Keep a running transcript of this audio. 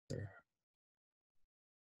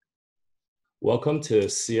Welcome to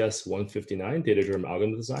CS 159, Data-Driven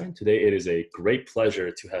Algorithm Design. Today, it is a great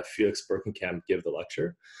pleasure to have Felix Berkenkamp give the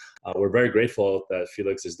lecture. We're very grateful that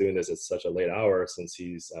Felix is doing this at such a late hour since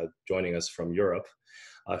he's joining us from Europe.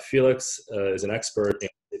 Felix is an expert in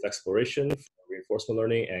safe exploration, reinforcement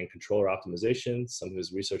learning, and controller optimization. Some of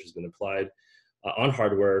his research has been applied on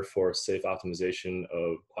hardware for safe optimization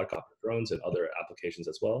of quadcopter drones and other applications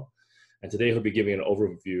as well. And today, he'll be giving an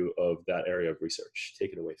overview of that area of research.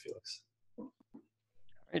 Take it away, Felix.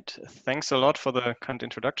 Right. Thanks a lot for the kind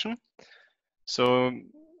introduction. So,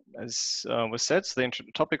 as was said, the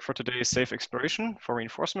topic for today is safe exploration for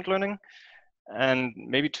reinforcement learning. And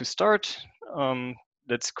maybe to start,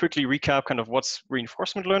 let's quickly recap kind of what's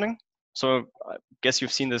reinforcement learning. So I guess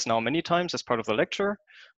you've seen this now many times as part of the lecture.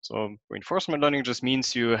 So reinforcement learning just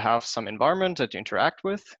means you have some environment that you interact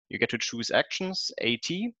with. You get to choose actions, AT.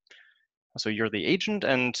 So you're the agent,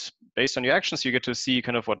 and based on your actions, you get to see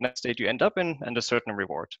kind of what net state you end up in and a certain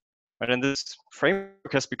reward. Right? And this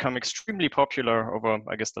framework has become extremely popular over,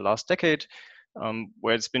 I guess, the last decade,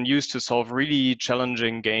 where it's been used to solve really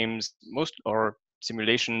challenging games, or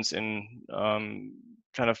simulations in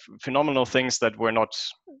kind of phenomenal things that were not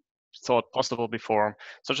thought possible before,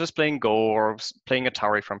 such as playing Go or playing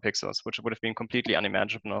Atari from Pixels, which would have been completely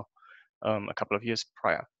unimaginable a couple of years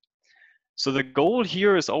prior. So the goal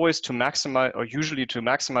here is always to maximize, or usually to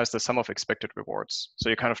maximize the sum of expected rewards. So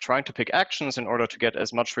you're kind of trying to pick actions in order to get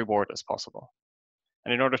as much reward as possible.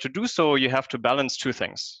 And in order to do so, you have to balance two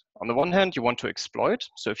things. On the one hand, you want to exploit.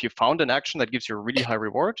 So if you found an action that gives you a really high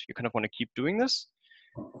reward, you kind of want to keep doing this.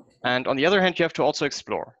 And on the other hand, you have to also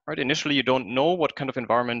explore, right? Initially, you don't know what kind of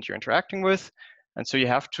environment you're interacting with. And so you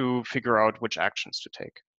have to figure out which actions to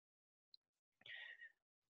take.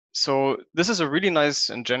 So this is a really nice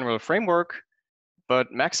and general framework,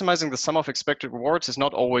 but maximizing the sum of expected rewards is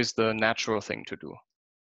not always the natural thing to do.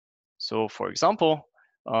 So for example,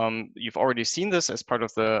 you've already seen this as part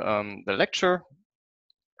of the lecture.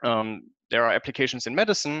 There are applications in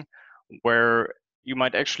medicine where you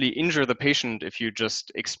might actually injure the patient if you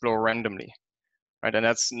just explore randomly, right? And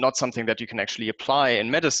that's not something that you can actually apply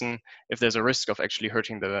in medicine if there's a risk of actually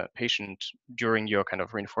hurting the patient during your kind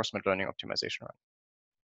of reinforcement learning optimization run.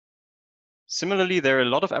 Similarly, there are a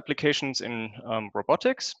lot of applications in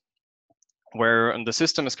robotics where the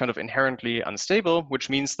system is kind of inherently unstable, which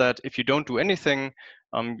means that if you don't do anything,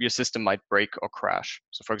 your system might break or crash.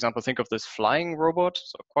 So for example, think of this flying robot,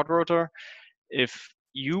 so a quadrotor. If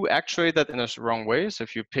you actuate that in a wrong way, so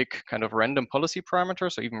if you pick kind of random policy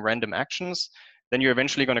parameters or even random actions, then you're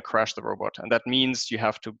eventually going to crash the robot. And that means you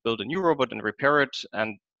have to build a new robot and repair it,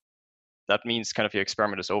 and that means kind of your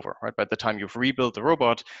experiment is over, right? By the time you've rebuilt the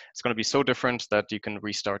robot, it's going to be so different that you can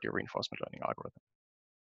restart your reinforcement learning algorithm.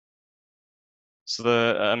 So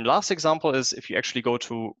the last example is if you actually go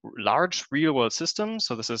to large real-world systems.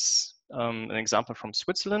 So this is an example from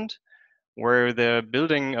Switzerland, where they're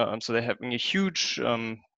building, so they're having a huge,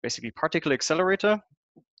 basically particle accelerator,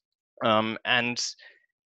 and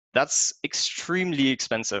that's extremely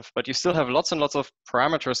expensive, but you still have lots and lots of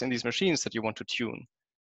parameters in these machines that you want to tune.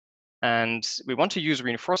 And we want to use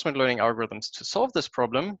reinforcement learning algorithms to solve this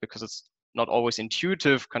problem because it's not always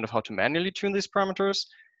intuitive kind of how to manually tune these parameters.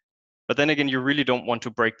 But then again, you really don't want to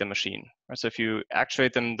break the machine, right? So if you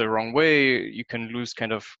actuate them the wrong way, you can lose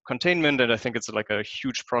kind of containment. And I think it's like a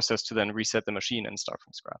huge process to then reset the machine and start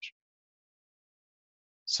from scratch.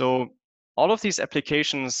 So all of these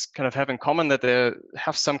applications kind of have in common that they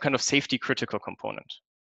have some kind of safety critical component.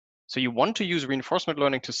 So you want to use reinforcement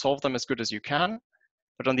learning to solve them as good as you can.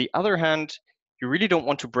 But on the other hand, you really don't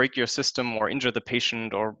want to break your system or injure the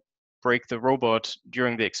patient or break the robot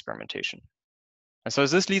during the experimentation. And so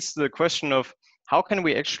this leads to the question of how can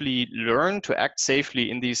we actually learn to act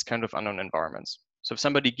safely in these kind of unknown environments? So if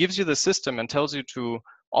somebody gives you the system and tells you to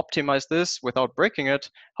optimize this without breaking it,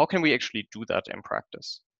 how can we actually do that in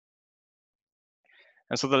practice?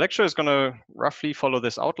 And so the lecture is going to roughly follow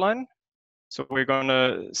this outline. So we're going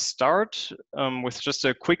to start with just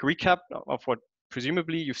a quick recap of what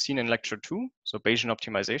presumably you've seen in lecture 2, so Bayesian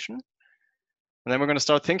optimization. And then we're going to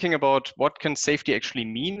start thinking about what can safety actually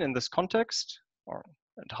mean in this context,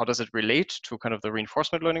 and how does it relate to kind of the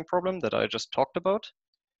reinforcement learning problem that I just talked about.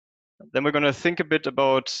 Then we're going to think a bit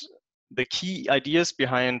about the key ideas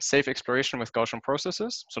behind safe exploration with Gaussian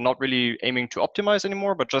processes. So not really aiming to optimize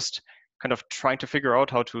anymore, but just kind of trying to figure out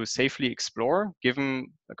how to safely explore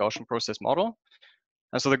given a Gaussian process model.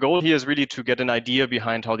 And so the goal here is really to get an idea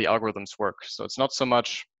behind how the algorithms work. So it's not so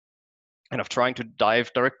much kind of trying to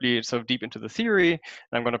dive directly so deep into the theory. And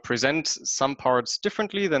I'm going to present some parts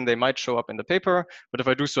differently than they might show up in the paper. But if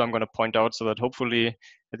I do so, I'm going to point out so that hopefully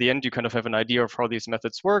at the end, you kind of have an idea of how these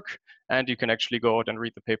methods work, and you can actually go out and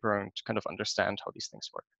read the paper and kind of understand how these things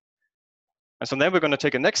work. And so then we're going to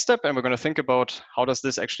take a next step, and we're going to think about how does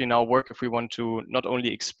this actually now work if we want to not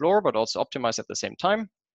only explore, but also optimize at the same time.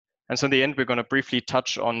 And so in the end, we're going to briefly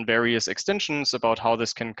touch on various extensions about how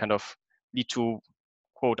this can kind of lead to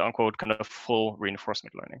quote unquote kind of full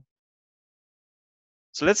reinforcement learning.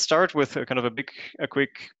 So let's start with a kind of a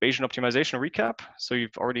quick Bayesian optimization recap. So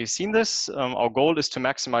you've already seen this. Our goal is to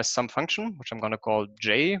maximize some function, which I'm going to call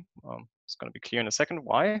J. It's going to be clear in a second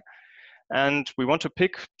why. And we want to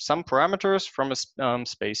pick some parameters from a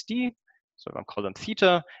space D. So I'm calling them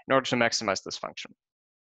theta in order to maximize this function.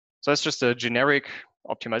 So that's just a generic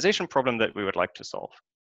optimization problem that we would like to solve.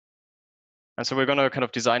 And so we're going to kind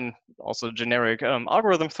of design also a generic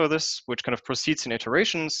algorithm for this, which kind of proceeds in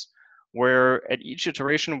iterations, where at each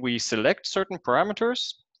iteration we select certain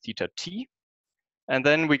parameters, theta t, and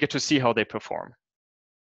then we get to see how they perform.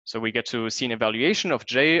 So we get to see an evaluation of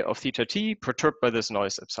J of theta t perturbed by this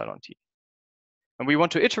noise epsilon t. And we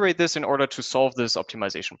want to iterate this in order to solve this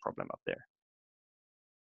optimization problem up there.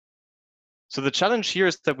 So the challenge here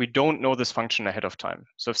is that we don't know this function ahead of time.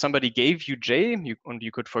 So if somebody gave you J,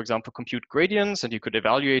 you could, for example, compute gradients and you could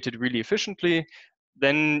evaluate it really efficiently,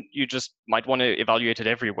 then you just might want to evaluate it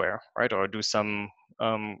everywhere, right? Or do some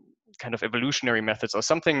kind of evolutionary methods or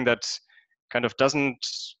something that kind of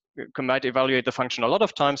might evaluate the function a lot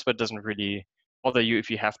of times, but doesn't really bother you if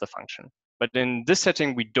you have the function. But in this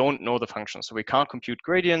setting, we don't know the function. So we can't compute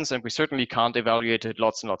gradients, and we certainly can't evaluate it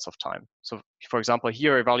lots and lots of time. So for example,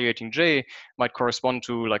 here evaluating J might correspond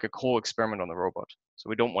to like a whole experiment on the robot. So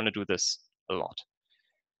we don't want to do this a lot.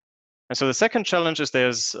 And so the second challenge is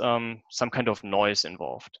there's some kind of noise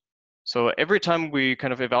involved. So every time we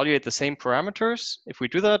kind of evaluate the same parameters, if we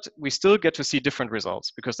do that, we still get to see different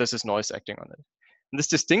results because there's this noise acting on it. And this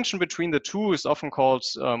distinction between the two is often called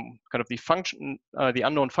kind of the function, the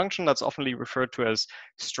unknown function that's often referred to as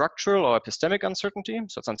structural or epistemic uncertainty.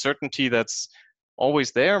 So it's uncertainty that's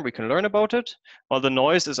always there, and we can learn about it, while the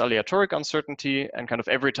noise is aleatoric uncertainty, and kind of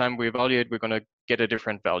every time we evaluate, we're going to get a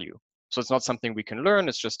different value. So it's not something we can learn,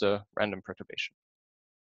 it's just a random perturbation.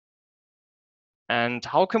 And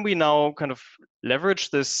how can we now kind of leverage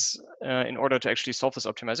this in order to actually solve this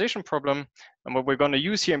optimization problem? And what we're going to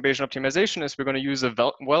use here in Bayesian optimization is we're going to use a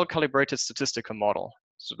well-calibrated statistical model.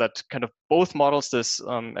 So that kind of both models this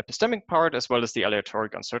epistemic part as well as the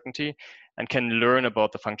aleatoric uncertainty, and can learn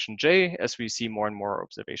about the function J as we see more and more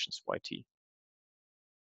observations YT.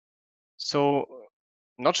 So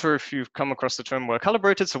I'm not sure if you've come across the term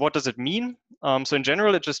well-calibrated. So what does it mean? So in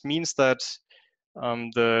general, it just means that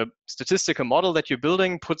the statistical model that you're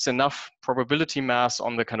building puts enough probability mass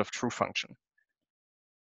on the kind of true function.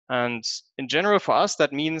 And in general, for us,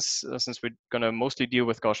 that means, since we're going to mostly deal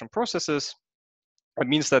with Gaussian processes, it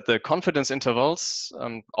means that the confidence intervals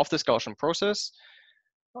of this Gaussian process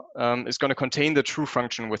is going to contain the true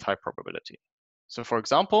function with high probability. So for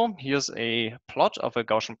example, here's a plot of a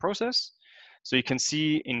Gaussian process. So you can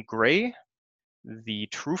see in gray the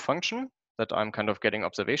true function that I'm kind of getting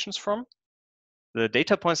observations from. The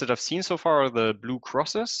data points that I've seen so far are the blue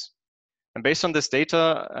crosses. And based on this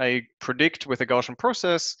data, I predict with a Gaussian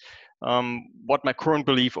process what my current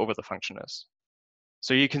belief over the function is.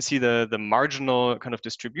 So you can see the marginal kind of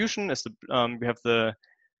distribution is we have the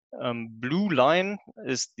blue line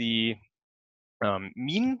is the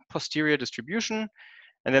mean posterior distribution,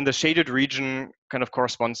 and then the shaded region kind of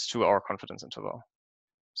corresponds to our confidence interval.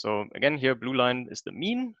 So again, here blue line is the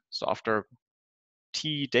mean. So after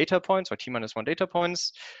t data points or t-1 data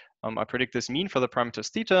points, I predict this mean for the parameters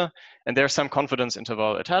theta, and there's some confidence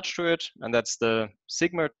interval attached to it, and that's the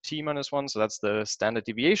sigma t-1, so that's the standard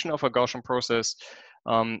deviation of a Gaussian process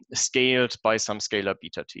scaled by some scalar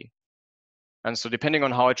beta t. And so depending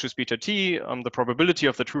on how I choose beta t, the probability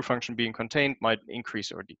of the true function being contained might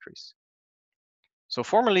increase or decrease. So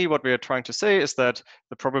formally, what we are trying to say is that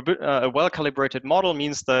a well-calibrated model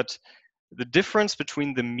means that the difference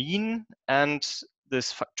between the mean and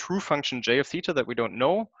this true function J of theta that we don't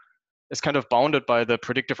know is kind of bounded by the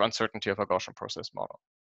predictive uncertainty of a Gaussian process model.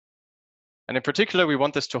 And in particular, we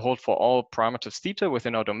want this to hold for all parameters theta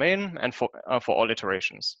within our domain and for all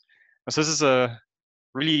iterations. So this is a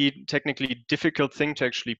really technically difficult thing to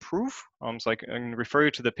actually prove. So I can refer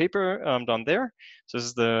you to the paper down there. So this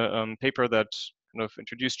is the paper that kind of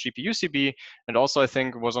introduced GPUCB, and also I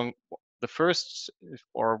think was on the first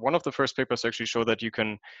or one of the first papers to actually show that you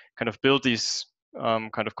can kind of build these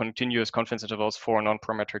kind of continuous confidence intervals for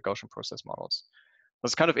non-parametric Gaussian process models.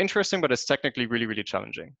 That's kind of interesting, but it's technically really, really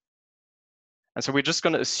challenging. And so we're just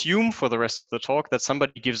going to assume for the rest of the talk that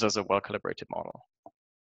somebody gives us a well-calibrated model.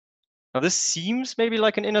 Now this seems maybe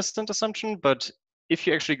like an innocent assumption, but if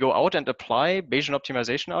you actually go out and apply Bayesian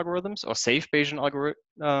optimization algorithms or safe Bayesian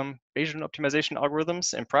optimization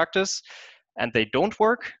algorithms in practice, and they don't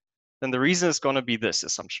work, then the reason is going to be this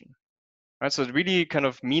assumption. Right? So it really kind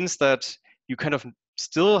of means that you kind of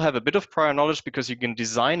still have a bit of prior knowledge because you can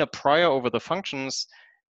design a prior over the functions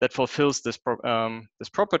that fulfills this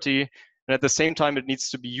property, and at the same time it needs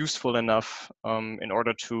to be useful enough in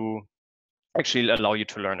order to actually allow you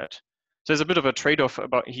to learn it. So there's a bit of a trade-off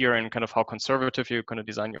about here in kind of how conservative you're going to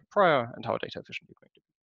design your prior and how data efficient you're going to be.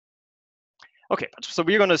 Okay, so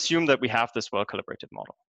we're going to assume that we have this well-calibrated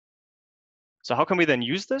model. So how can we then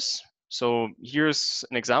use this? So here's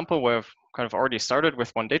an example where I've kind of already started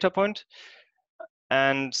with one data point.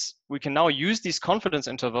 And we can now use these confidence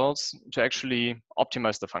intervals to actually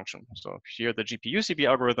optimize the function. So here the GPU-CP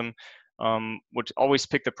algorithm would always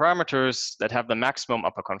pick the parameters that have the maximum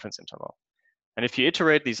upper confidence interval. And if you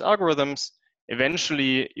iterate these algorithms,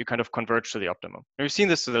 eventually you kind of converge to the optimum. And we've seen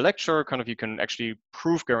this in the lecture, kind of you can actually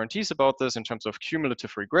prove guarantees about this in terms of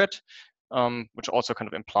cumulative regret, which also kind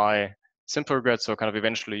of imply simple regret. So kind of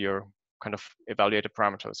eventually your kind of evaluated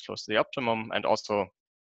parameter is close to the optimum, and also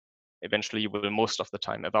eventually you will most of the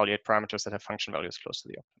time evaluate parameters that have function values close to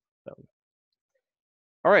the optimum value.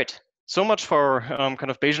 All right, so much for kind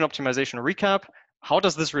of Bayesian optimization recap. How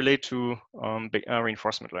does this relate to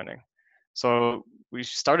reinforcement learning? So we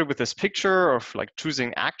started with this picture of like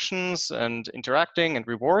choosing actions and interacting and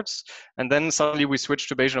rewards, and then suddenly we switched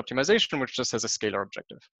to Bayesian optimization, which just has a scalar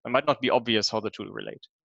objective. It might not be obvious how the two relate.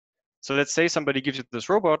 So let's say somebody gives you this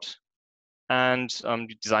robot and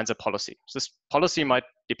designs a policy. So this policy might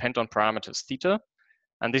depend on parameters theta,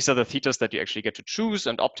 and these are the thetas that you actually get to choose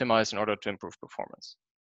and optimize in order to improve performance.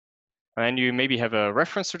 And you maybe have a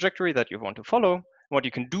reference trajectory that you want to follow. What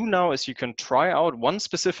you can do now is you can try out one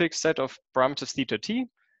specific set of parameters theta t,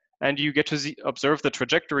 and you get to observe the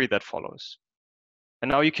trajectory that follows. And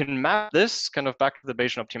now you can map this kind of back to the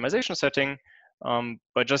Bayesian optimization setting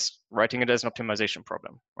by just writing it as an optimization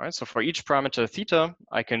problem, right? So for each parameter theta,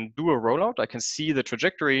 I can do a rollout, I can see the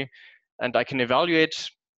trajectory, and I can evaluate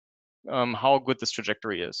how good this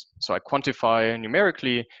trajectory is. So I quantify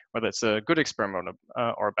numerically whether it's a good experiment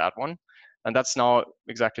or a bad one. And that's now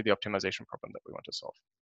exactly the optimization problem that we want to solve.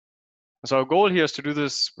 So our goal here is to do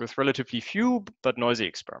this with relatively few but noisy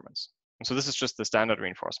experiments. And so this is just the standard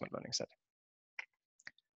reinforcement learning setting.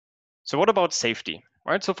 So what about safety?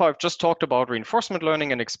 Right, so far I've just talked about reinforcement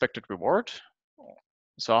learning and expected reward.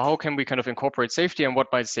 So how can we kind of incorporate safety, and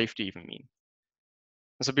what might safety even mean?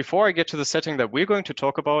 And so before I get to the setting that we're going to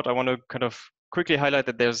talk about, I want to kind of quickly highlight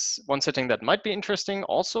that there's one setting that might be interesting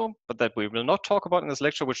also, but that we will not talk about in this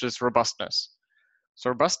lecture, which is robustness. So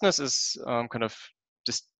robustness is kind of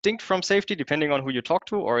distinct from safety depending on who you talk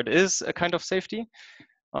to, or it is a kind of safety.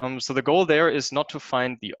 So the goal there is not to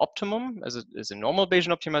find the optimum as it is in normal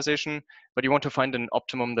Bayesian optimization, but you want to find an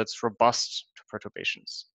optimum that's robust to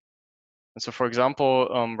perturbations. And so for example,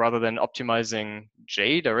 rather than optimizing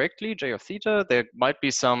J directly, J of theta, there might be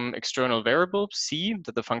some external variable, C,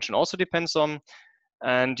 that the function also depends on,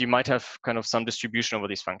 and you might have kind of some distribution over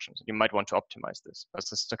these functions. You might want to optimize this.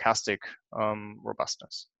 That's a stochastic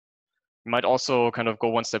robustness. You might also kind of go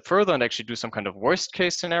one step further and actually do some kind of worst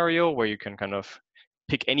case scenario where you can kind of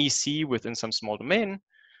pick any C within some small domain.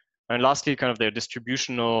 And lastly, kind of their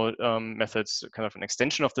distributional methods, kind of an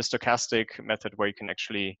extension of the stochastic method where you can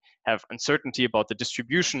actually have uncertainty about the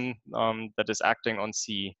distribution that is acting on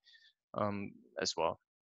C as well.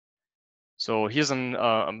 So here's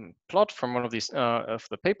a plot from one of these of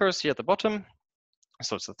the papers here at the bottom.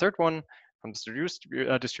 So it's the third one from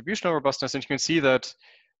distributional robustness, and you can see that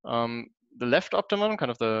the left optimum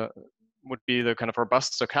would be the kind of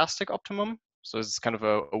robust stochastic optimum. So it's kind of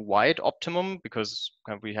a wide optimum because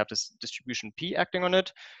kind of we have this distribution P acting on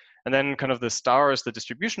it. And then kind of the star is the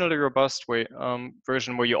distributionally robust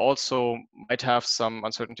version where you also might have some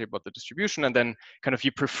uncertainty about the distribution. And then kind of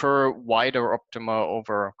you prefer wider optima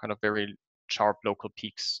over kind of very sharp local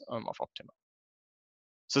peaks of optima.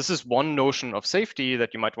 So this is one notion of safety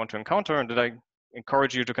that you might want to encounter. And that I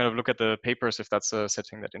encourage you to kind of look at the papers if that's a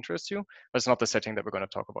setting that interests you. But it's not the setting that we're going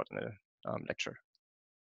to talk about in the lecture.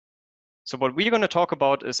 So what we're going to talk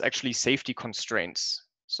about is actually safety constraints.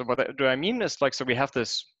 So what do I mean is like, so we have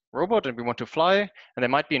this robot and we want to fly, and there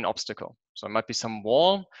might be an obstacle. So there might be some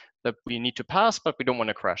wall that we need to pass, but we don't want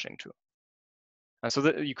to crash into. And so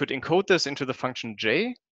that you could encode this into the function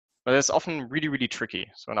J, but it's often really, really tricky.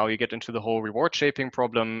 So now you get into the whole reward shaping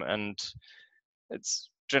problem, and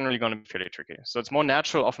it's generally going to be fairly tricky. So it's more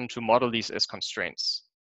natural often to model these as constraints.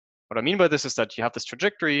 What I mean by this is that you have this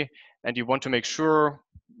trajectory and you want to make sure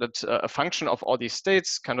that a function of all these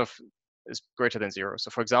states kind of is greater than 0. So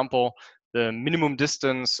for example, the minimum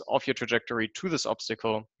distance of your trajectory to this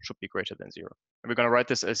obstacle should be greater than 0. And we're going to write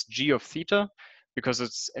this as g of theta because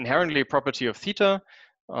it's inherently a property of theta.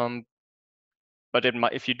 But it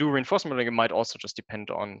might, if you do reinforcement learning, it might also just depend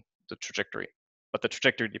on the trajectory. But the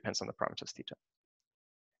trajectory depends on the parameters theta.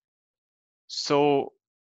 So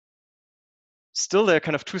still, there are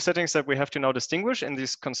kind of two settings that we have to now distinguish in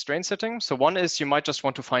these constraint settings. So one is you might just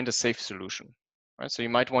want to find a safe solution, right? So you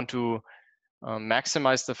might want to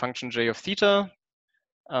maximize the function j of theta,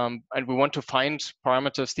 and we want to find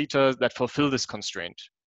parameters theta that fulfill this constraint,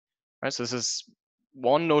 right? So this is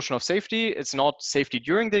one notion of safety. It's not safety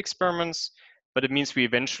during the experiments, but it means we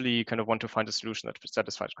eventually kind of want to find a solution that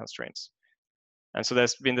satisfies constraints. And so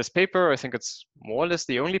there's been this paper, I think it's more or less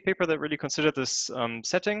the only paper that really considered this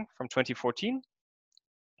setting from 2014.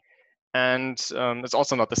 And it's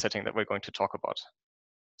also not the setting that we're going to talk about.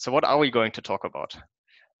 So what are we going to talk about?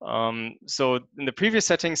 So in the previous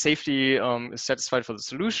setting, safety is satisfied for the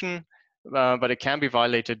solution, but it can be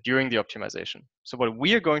violated during the optimization. So what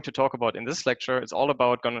we are going to talk about in this lecture is all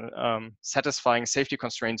about satisfying safety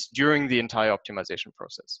constraints during the entire optimization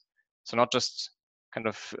process. So not just kind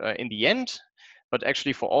of in the end, but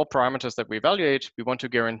actually for all parameters that we evaluate, we want to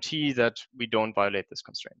guarantee that we don't violate this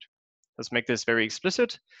constraint. Let's make this very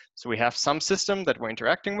explicit. So we have some system that we're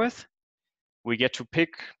interacting with. We get to pick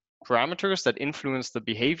parameters that influence the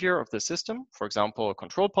behavior of the system, for example, a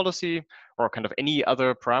control policy or kind of any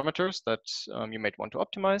other parameters that you might want to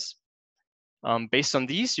optimize. Based on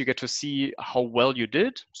these, you get to see how well you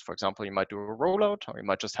did. So for example, you might do a rollout, or you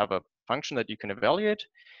might just have a function that you can evaluate,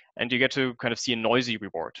 and you get to kind of see a noisy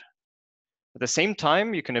reward. At the same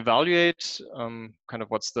time, you can evaluate kind of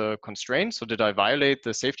what's the constraint. So did I violate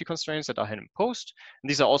the safety constraints that I had imposed? And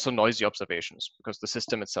these are also noisy observations because the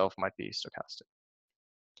system itself might be stochastic.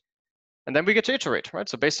 And then we get to iterate, right?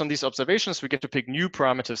 So based on these observations, we get to pick new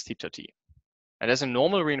parameters theta t. And as in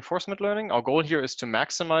normal reinforcement learning, our goal here is to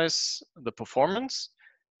maximize the performance,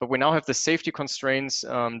 but we now have the safety constraints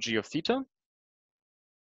g of theta.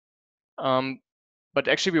 But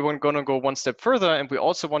actually, we want to go one step further, and we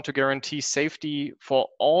also want to guarantee safety for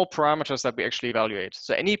all parameters that we actually evaluate.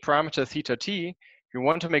 So any parameter theta t, we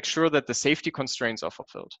want to make sure that the safety constraints are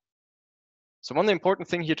fulfilled. So one important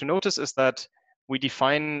thing here to notice is that we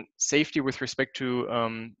define safety with respect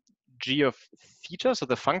to g of theta, so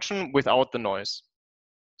the function without the noise.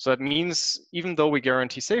 So that means even though we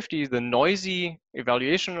guarantee safety, the noisy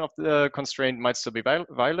evaluation of the constraint might still be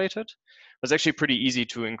violated. It's actually pretty easy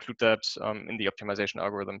to include that in the optimization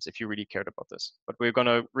algorithms if you really cared about this. But we're going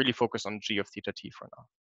to really focus on g of theta t for now.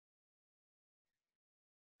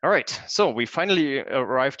 All right, so we finally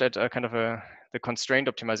arrived at the constraint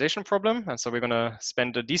optimization problem. And so we're going to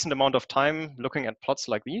spend a decent amount of time looking at plots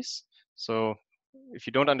like these. So if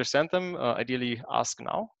you don't understand them, ideally ask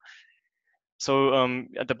now. So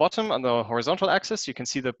at the bottom on the horizontal axis, you can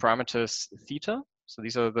see the parameters theta. So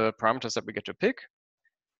these are the parameters that we get to pick.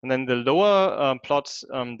 And then the lower plot,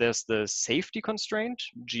 there's the safety constraint,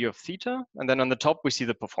 g of theta. And then on the top, we see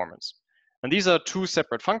the performance. And these are two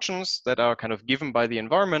separate functions that are kind of given by the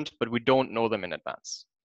environment, but we don't know them in advance.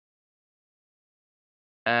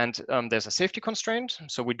 And there's a safety constraint.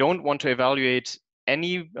 So we don't want to evaluate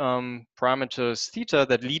any parameters theta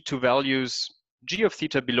that lead to values g of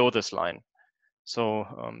theta below this line. So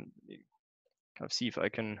kind of see if I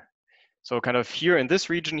can, so kind of here in this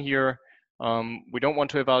region here, we don't want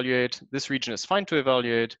to evaluate. This region is fine to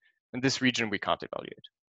evaluate, and this region we can't evaluate.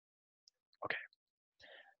 Okay.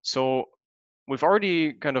 So we've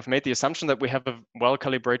already kind of made the assumption that we have a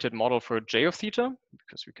well-calibrated model for j of theta,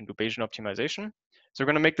 because we can do Bayesian optimization. So we're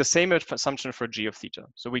going to make the same assumption for g of theta.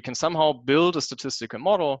 So we can somehow build a statistical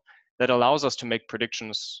model that allows us to make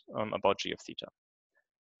predictions about g of theta.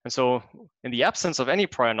 And so in the absence of any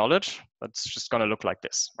prior knowledge, that's just going to look like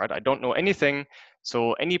this, right? I don't know anything.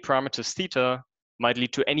 So any parameters theta might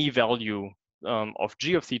lead to any value of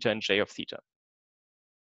g of theta and j of theta.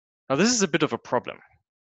 Now, this is a bit of a problem.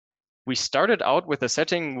 We started out with a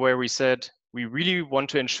setting where we said we really want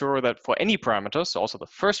to ensure that for any parameters, so also the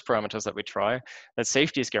first parameters that we try, that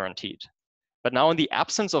safety is guaranteed. But now in the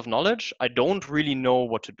absence of knowledge, I don't really know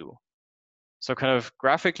what to do. So kind of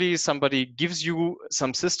graphically, somebody gives you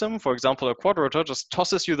some system, for example, a quadrotor, just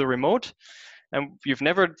tosses you the remote, and you've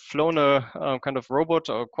never flown a kind of robot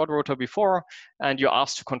or quadrotor before, and you're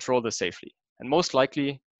asked to control this safely. And most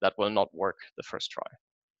likely, that will not work the first try.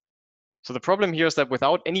 So the problem here is that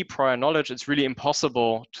without any prior knowledge, it's really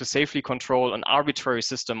impossible to safely control an arbitrary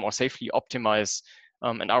system or safely optimize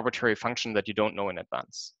an arbitrary function that you don't know in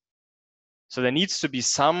advance. So there needs to be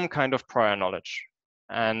some kind of prior knowledge.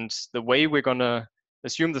 And the way we're going to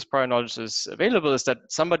assume this prior knowledge is available, is that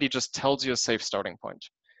somebody just tells you a safe starting point.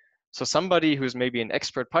 So somebody who's maybe an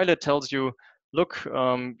expert pilot tells you, look,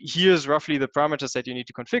 here's roughly the parameters that you need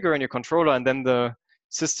to configure in your controller, and then the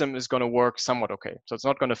system is going to work somewhat okay. So it's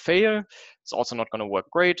not going to fail. It's also not going to work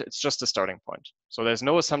great. It's just a starting point. So there's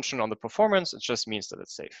no assumption on the performance. It just means that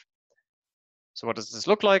it's safe. So what does this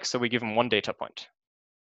look like? So we give them one data point.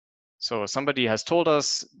 So somebody has told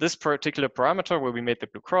us this particular parameter where we made the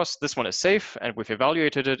blue cross, this one is safe, and we've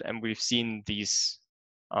evaluated it, and we've seen these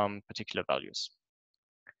particular values.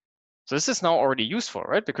 So this is now already useful,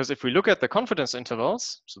 right? Because if we look at the confidence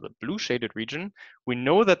intervals, so the blue shaded region, we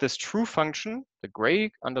know that this true function, the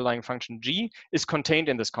gray underlying function g, is contained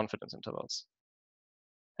in this confidence intervals.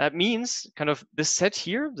 That means kind of this set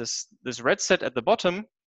here, this red set at the bottom,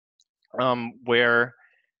 where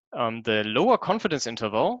the lower confidence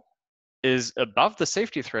interval is above the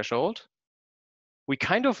safety threshold, we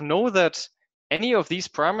kind of know that any of these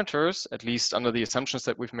parameters, at least under the assumptions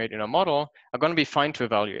that we've made in our model, are going to be fine to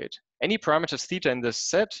evaluate. Any parameters theta in this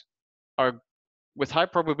set are, with high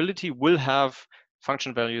probability, will have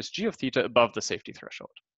function values g of theta above the safety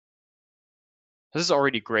threshold. This is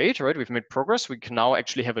already great, right? We've made progress. We can now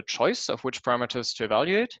actually have a choice of which parameters to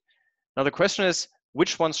evaluate. Now the question is,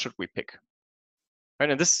 which ones should we pick? Right,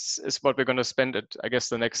 and this is what we're going to spend, I guess,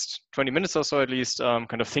 the next 20 minutes or so at least,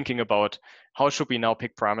 kind of thinking about how should we now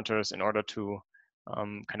pick parameters in order to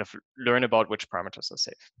kind of learn about which parameters are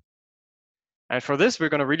safe. And for this, we're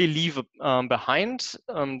going to really leave behind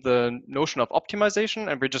the notion of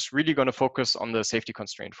optimization, and we're just really going to focus on the safety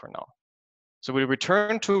constraint for now. So we'll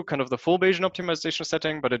return to kind of the full Bayesian optimization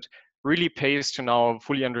setting, but it really pays to now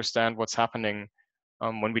fully understand what's happening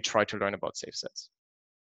when we try to learn about safe sets.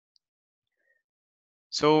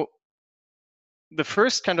 So the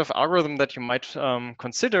first kind of algorithm that you might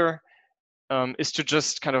consider is to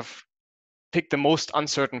just kind of pick the most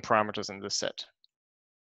uncertain parameters in this set.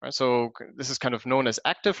 Right? So this is kind of known as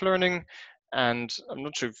active learning. And I'm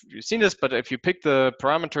not sure if you've seen this, but if you pick the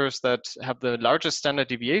parameters that have the largest standard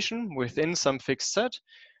deviation within some fixed set,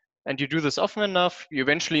 and you do this often enough, you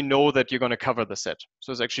eventually know that you're going to cover the set.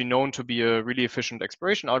 So it's actually known to be a really efficient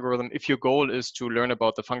exploration algorithm if your goal is to learn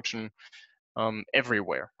about the function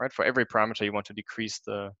everywhere, right? For every parameter, you want to decrease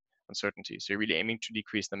the uncertainty. So you're really aiming to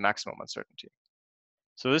decrease the maximum uncertainty.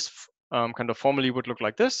 So this kind of formally would look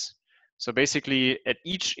like this. So basically, at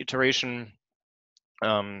each iteration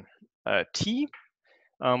t,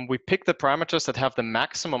 we pick the parameters that have the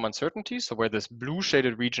maximum uncertainty. So where this blue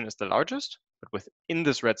shaded region is the largest, but within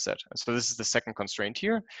this red set. And so this is the second constraint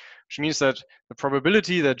here, which means that the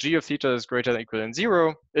probability that g of theta is greater than or equal than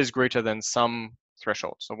 0 is greater than some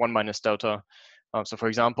threshold. So 1 minus delta. So for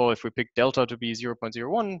example, if we pick delta to be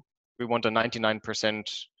 0.01, we want a 99%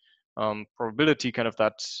 probability kind of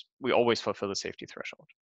that we always fulfill the safety threshold.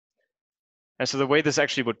 And so the way this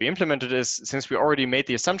actually would be implemented is, since we already made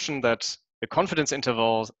the assumption that the confidence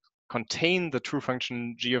intervals contain the true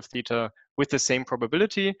function g of theta with the same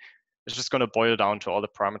probability, it's just going to boil down to all the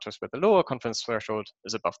parameters where the lower confidence threshold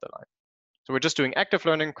is above the line. So we're just doing active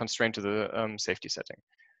learning constrained to the safety setting.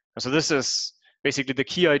 And so this is basically the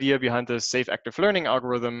key idea behind the safe active learning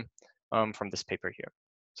algorithm from this paper here.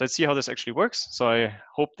 So let's see how this actually works. So I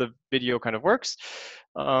hope the video kind of works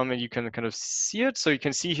and you can kind of see it. So you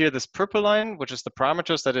can see here this purple line, which is the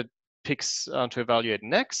parameters that it picks to evaluate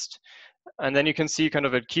next. And then you can see kind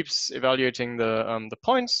of it keeps evaluating the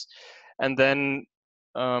points. And then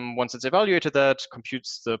once it's evaluated that,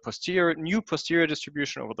 computes the new posterior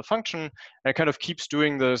distribution over the function, and it kind of keeps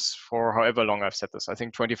doing this for however long I've set this. I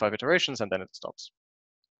think 25 iterations, and then it stops.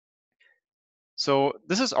 So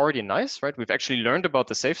this is already nice, right? We've actually learned about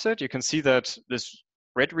the safe set. You can see that this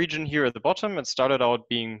red region here at the bottom, it started out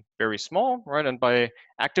being very small, right? And by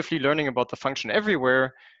actively learning about the function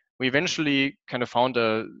everywhere, we eventually kind of found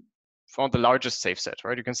the largest safe set,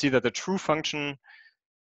 right? You can see that the true function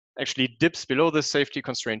actually dips below the safety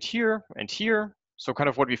constraint here and here. So kind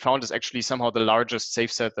of what we found is actually somehow the largest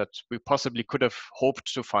safe set that we possibly could have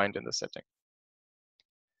hoped to find in the setting.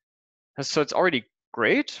 And so it's already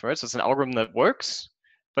great, right? So it's an algorithm that works,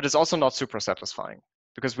 but it's also not super satisfying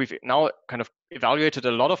because we've now kind of evaluated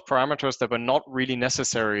a lot of parameters that were not really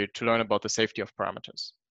necessary to learn about the safety of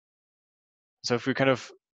parameters. So if we kind of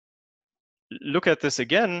look at this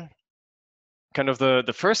again, kind of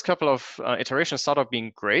the first couple of iterations start out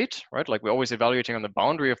being great, right? Like we're always evaluating on the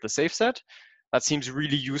boundary of the safe set. That seems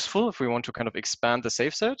really useful if we want to kind of expand the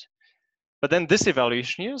safe set. But then this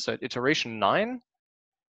evaluation here, so at iteration 9,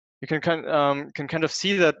 you can kind of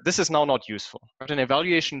see that this is now not useful. But an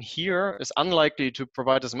evaluation here is unlikely to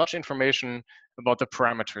provide as much information about the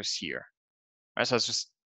parameters here. Right? So it's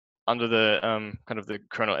just under the kind of the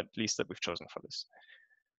kernel, at least, that we've chosen for this.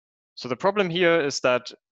 So the problem here is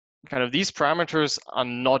that kind of these parameters are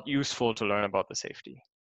not useful to learn about the safety.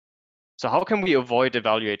 So how can we avoid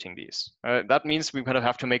evaluating these? That means we kind of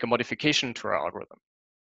have to make a modification to our algorithm.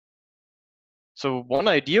 So one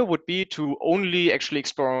idea would be to only actually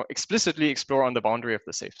explicitly explore on the boundary of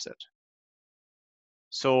the safe set.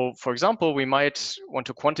 So for example, we might want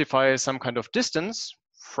to quantify some kind of distance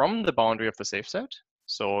from the boundary of the safe set.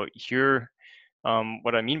 So here,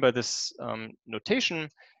 what I mean by this notation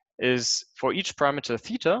is for each parameter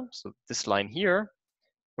theta, so this line here,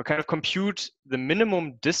 we kind of compute the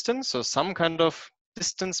minimum distance, so some kind of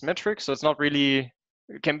distance metric. So it's not really,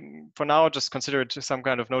 we can for now just consider it some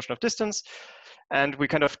kind of notion of distance. And we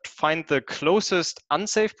kind of find the closest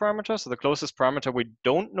unsafe parameter, so the closest parameter we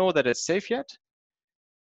don't know that it's safe yet.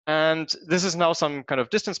 And this is now some kind of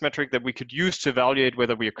distance metric that we could use to evaluate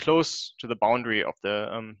whether we are close to the boundary of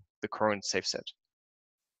the current safe set.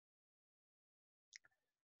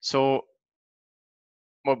 So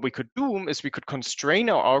what we could do is we could constrain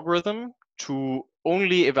our algorithm to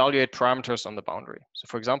only evaluate parameters on the boundary. So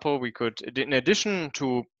for example, we could, in addition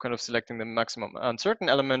to kind of selecting the maximum uncertain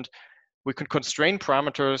element, we could constrain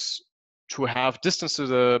parameters to have distance to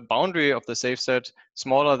the boundary of the safe set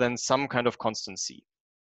smaller than some kind of constant c.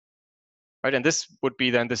 Right, and this would be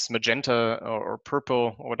then this magenta or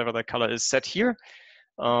purple or whatever that color is set here,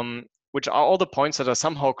 which are all the points that are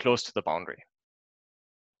somehow close to the boundary.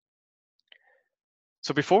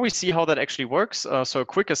 So before we see how that actually works, so a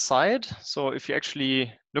quick aside. So if you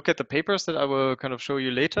actually look at the papers that I will kind of show you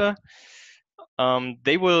later,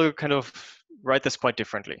 they will kind of write this quite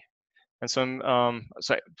differently. And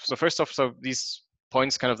so first off, so these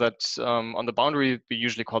points kind of that on the boundary, we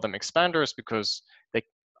usually call them expanders because they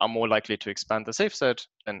are more likely to expand the safe set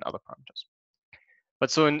than other parameters. But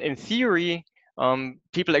so in theory,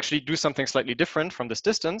 people actually do something slightly different from this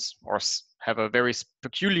distance, or have a very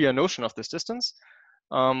peculiar notion of this distance,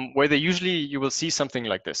 where you will see something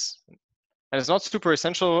like this. And it's not super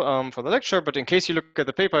essential for the lecture, but in case you look at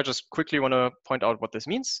the paper, I just quickly want to point out what this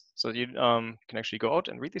means. So you can actually go out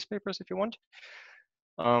and read these papers if you want.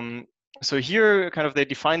 So here, kind of, they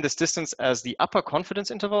define this distance as the upper confidence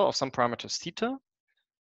interval of some parameters theta.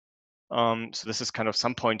 So this is kind of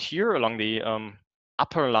some point here along the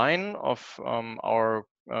upper line of our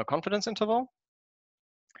confidence interval.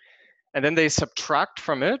 And then they subtract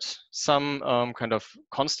from it some kind of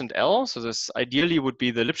constant L. So this ideally would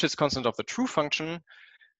be the Lipschitz constant of the true function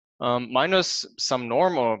minus some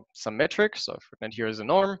norm or some metric. So and here is a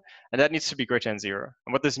norm, and that needs to be greater than 0.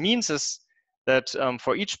 And what this means is that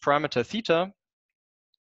for each parameter theta,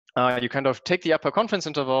 you kind of take the upper confidence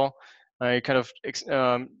interval, you kind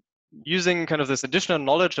of using kind of this additional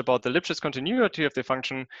knowledge about the Lipschitz continuity of the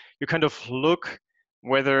function, you kind of look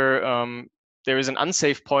whether there is an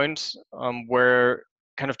unsafe point where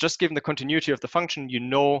kind of just given the continuity of the function, you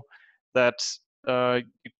know that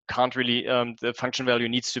you can't really, the function value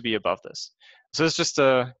needs to be above this. So it's just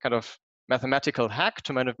a kind of mathematical hack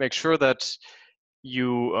to kind of make sure that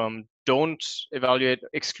you don't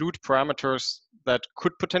exclude parameters that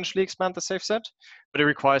could potentially expand the safe set, but it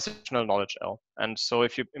requires additional knowledge L. And so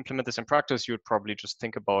if you implement this in practice, you would probably just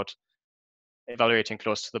think about evaluating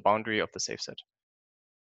close to the boundary of the safe set.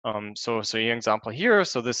 So your example here,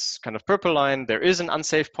 so this kind of purple line, there is an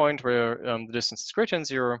unsafe point where the distance is greater than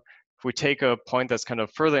 0. If we take a point that's kind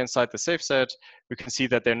of further inside the safe set, we can see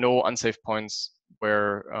that there are no unsafe points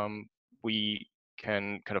where we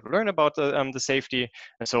can kind of learn about the safety.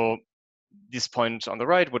 And so this point on the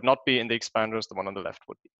right would not be in the expanders, the one on the left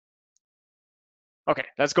would be. Okay,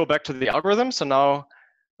 let's go back to the algorithm. So now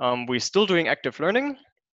we're still doing active learning,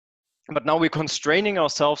 but now we're constraining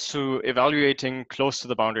ourselves to evaluating close to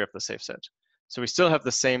the boundary of the safe set. So we still have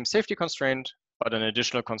the same safety constraint, but an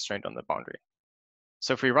additional constraint on the boundary.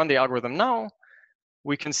 So if we run the algorithm now,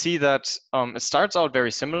 we can see that it starts out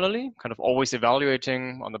very similarly, kind of always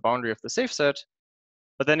evaluating on the boundary of the safe set,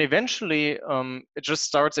 but then eventually it just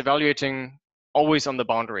starts evaluating always on the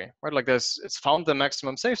boundary, right? Like it's found the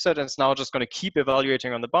maximum safe set, and it's now just going to keep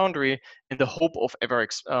evaluating on the boundary in the hope of ever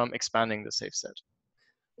expanding the safe set.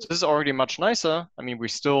 So this is already much nicer. I mean, we're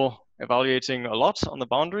still evaluating a lot on the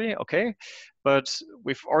boundary, okay, but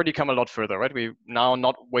we've already come a lot further, right? We're now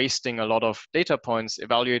not wasting a lot of data points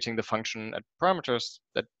evaluating the function at parameters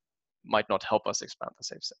that might not help us expand the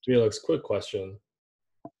safe set. Felix, quick question.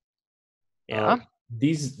 Yeah.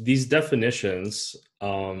 These definitions,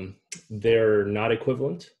 they're not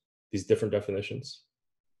equivalent, these different definitions?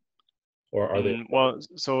 Or are they? Well,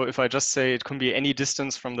 so if I just say it can be any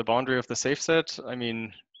distance from the boundary of the safe set, I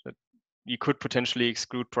mean, you could potentially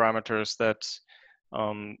exclude parameters that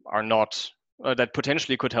are not, that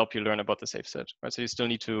potentially could help you learn about the safe set, right? So you still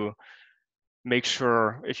need to make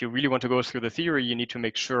sure, if you really want to go through the theory, you need to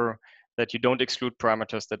make sure that you don't exclude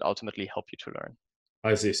parameters that ultimately help you to learn.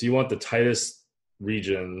 I see. So you want the tightest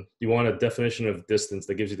region. You want a definition of distance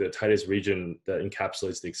that gives you the tightest region that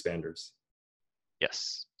encapsulates the expanders.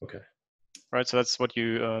 Yes. Okay. Right, so that's what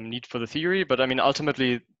you need for the theory. But I mean,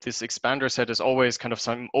 ultimately, this expander set is always kind of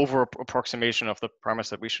some over approximation of the parameters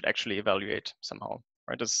that we should actually evaluate somehow.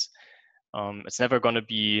 Right, it's never going to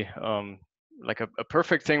be like a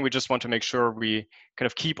perfect thing. We just want to make sure we kind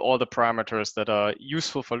of keep all the parameters that are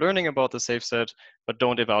useful for learning about the safe set, but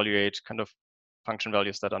don't evaluate kind of function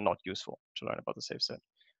values that are not useful to learn about the safe set.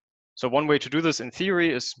 So one way to do this in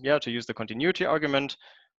theory is, yeah, to use the continuity argument.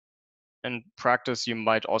 In practice, you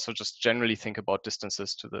might also just generally think about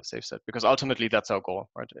distances to the safe set, because ultimately that's our goal,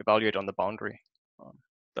 right? Evaluate on the boundary.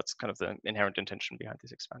 That's kind of the inherent intention behind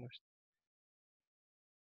these expanders.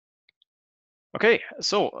 Okay,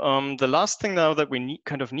 so the last thing now that we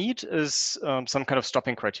need is some kind of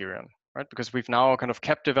stopping criterion, right? Because we've now kind of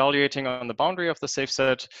kept evaluating on the boundary of the safe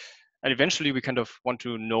set, and eventually we kind of want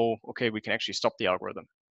to know, okay, we can actually stop the algorithm.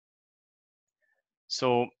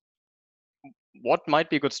 So what might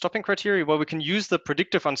be a good stopping criteria? Well, we can use the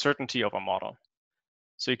predictive uncertainty of a model.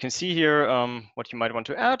 So you can see here what you might want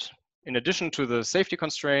to add, in addition to the safety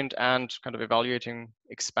constraint and kind of evaluating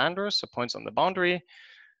expanders, so points on the boundary.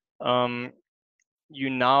 You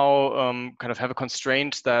now kind of have a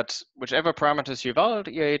constraint that whichever parameters you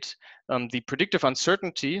evaluate, the predictive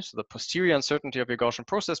uncertainty, so the posterior uncertainty of your Gaussian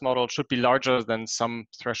process model, should be larger than some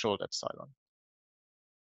threshold epsilon.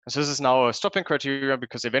 So this is now a stopping criteria,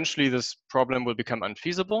 because eventually this problem will become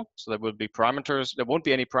unfeasible. So there will be parameters, there won't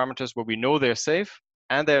be any parameters where we know they're safe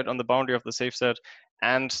and they're on the boundary of the safe set,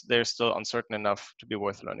 and they're still uncertain enough to be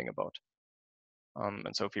worth learning about.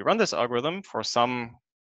 And so if we run this algorithm for some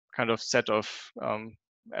kind of set of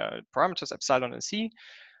parameters, epsilon and c,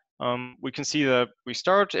 we can see that we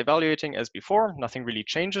start evaluating as before, nothing really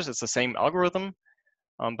changes, it's the same algorithm,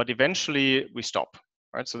 but eventually we stop.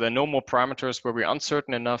 Right, so there are no more parameters where we're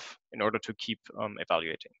uncertain enough in order to keep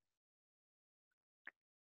evaluating.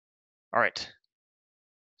 All right.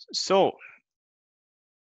 So,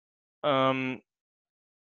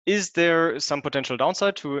 is there some potential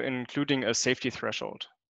downside to including a safety threshold?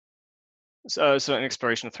 So an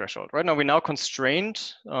exploration threshold. Right now, we now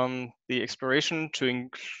constrained the exploration to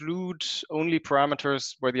include only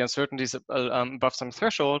parameters where the uncertainty is above some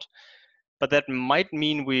threshold, but that might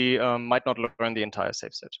mean we might not learn the entire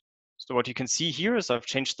safe set. So what you can see here is I've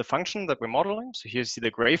changed the function that we're modeling. So here you see the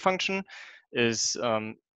gray function is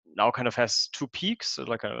now kind of has two peaks, so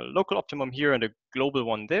like a local optimum here and a global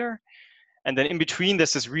one there. And then in between,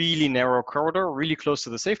 there's this really narrow corridor, really close to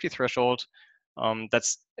the safety threshold,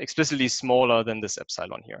 that's explicitly smaller than this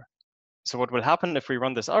epsilon here. So what will happen if we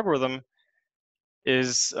run this algorithm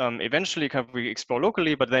is eventually kind of we explore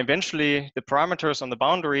locally, but then eventually the parameters on the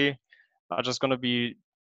boundary are just going to be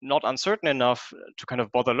not uncertain enough to kind of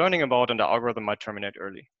bother learning about, and the algorithm might terminate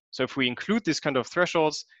early. So if we include these kind of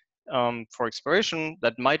thresholds for exploration,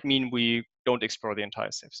 that might mean we don't explore the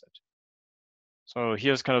entire safe set. So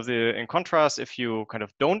here's kind of in contrast, if you kind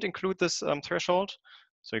of don't include this threshold,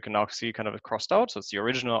 so you can now see kind of it crossed out. So it's the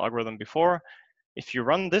original algorithm before. If you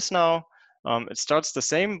run this now, it starts the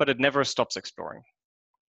same, but it never stops exploring.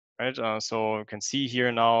 Right? So you can see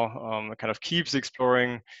here now, it kind of keeps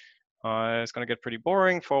exploring. It's going to get pretty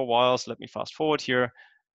boring for a while, so let me fast forward here.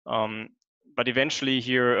 But eventually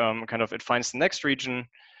here, kind of it finds the next region,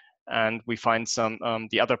 and we find some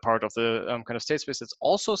the other part of the kind of state space that's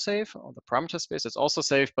also safe, or the parameter space that's also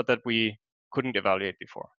safe, but that we couldn't evaluate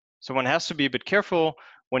before. So one has to be a bit careful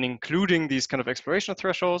when including these kind of exploration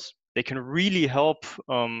thresholds. They can really help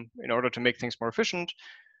in order to make things more efficient,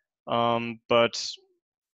 but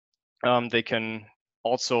they can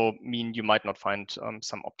also mean you might not find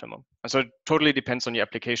some optimum. And so it totally depends on your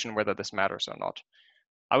application whether this matters or not.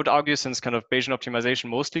 I would argue, since kind of Bayesian optimization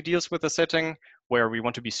mostly deals with a setting where we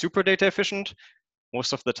want to be super data efficient,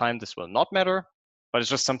 most of the time this will not matter, but it's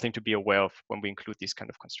just something to be aware of when we include these kind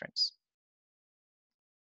of constraints.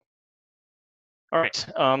 All right,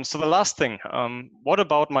 so the last thing, what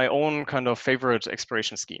about my own kind of favorite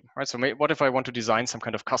exploration scheme, right? So what if I want to design some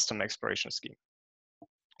kind of custom exploration scheme?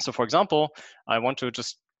 So for example, I want to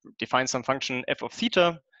just define some function f of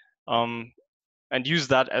theta and use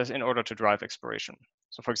that as in order to drive exploration.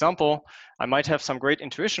 So for example, I might have some great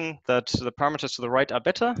intuition that the parameters to the right are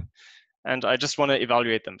better, and I just want to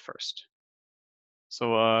evaluate them first.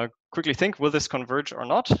 So quickly think, will this converge or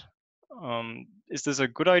not? Is this a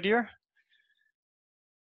good idea?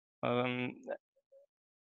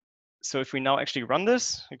 So if we now actually run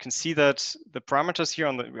this, you can see that the parameters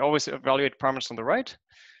here we always evaluate parameters on the right.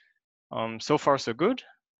 So far, so good.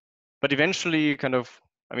 But eventually,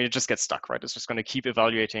 it just gets stuck, right? It's just going to keep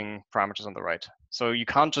evaluating parameters on the right. So you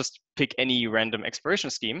can't just pick any random exploration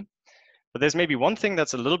scheme. But there's maybe one thing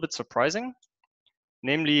that's a little bit surprising.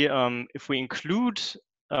 Namely, if we include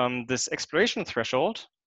this exploration threshold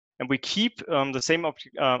and we keep the same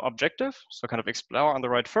objective, so kind of explore on the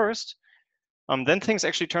right first, then things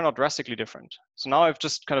actually turn out drastically different. So now I've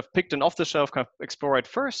just kind of picked an off-the-shelf kind of explore right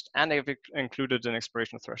first, and I've included an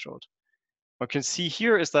exploration threshold. What you can see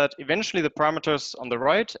here is that eventually the parameters on the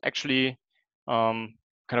right actually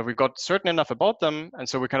we got certain enough about them, and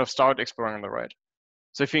so we kind of start exploring on the right.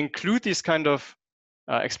 So if you include these kind of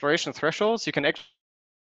exploration thresholds, you can actually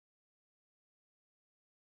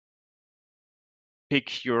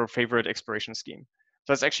pick your favorite exploration scheme.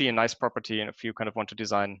 So that's actually a nice property if you kind of want to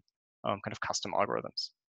design kind of custom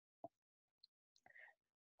algorithms.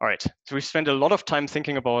 All right, so we spent a lot of time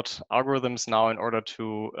thinking about algorithms now in order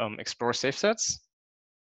to explore safe sets.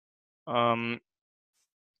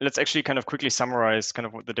 Let's actually kind of quickly summarize kind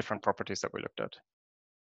of what the different properties that we looked at.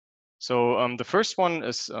 So the first one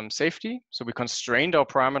is safety. So we constrained our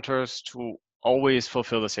parameters to always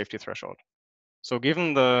fulfill the safety threshold. So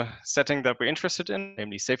given the setting that we're interested in,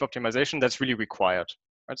 namely safe optimization, that's really required,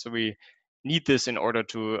 right? So we need this in order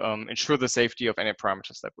to ensure the safety of any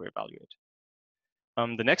parameters that we evaluate.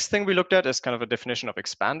 The next thing we looked at is kind of a definition of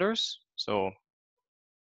expanders. So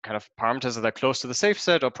kind of parameters that are close to the safe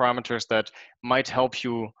set or parameters that might help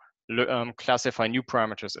you classify new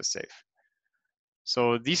parameters as safe.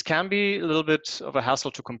 So these can be a little bit of a hassle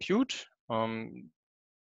to compute. Picking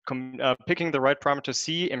the right parameter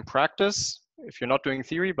C in practice, if you're not doing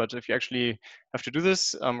theory, but if you actually have to do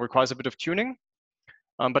this, requires a bit of tuning.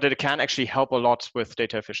 But it can actually help a lot with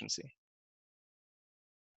data efficiency.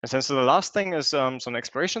 And so the last thing is some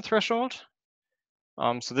exploration threshold.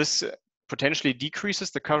 So this potentially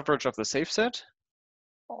decreases the coverage of the safe set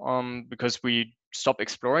because we stop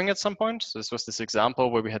exploring at some point. So this was this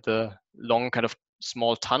example where we had the long kind of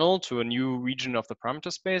small tunnel to a new region of the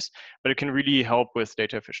parameter space, but it can really help with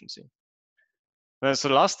data efficiency. And so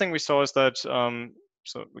the last thing we saw is that,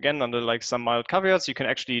 so again, under like some mild caveats, you can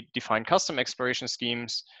actually define custom exploration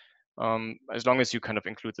schemes as long as you kind of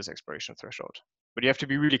include this exploration threshold. But you have to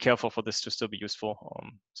be really careful for this to still be useful.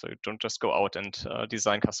 So you don't just go out and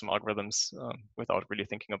design custom algorithms without really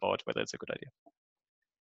thinking about whether it's a good idea.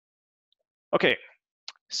 Okay,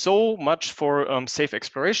 so much for safe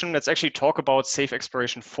exploration. Let's actually talk about safe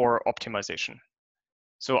exploration for optimization.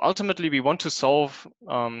 So ultimately, we want to solve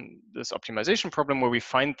this optimization problem where we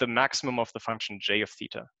find the maximum of the function j of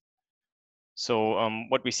theta. So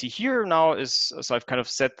what we see here now is, so I've kind of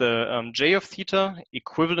set the j of theta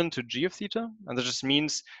equivalent to g of theta. And that just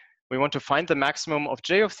means we want to find the maximum of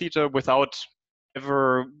j of theta without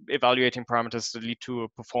ever evaluating parameters that lead to a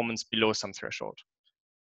performance below some threshold.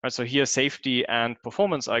 Right, so here, safety and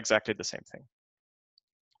performance are exactly the same thing.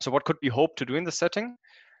 So what could we hope to do in this setting?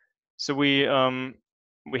 So we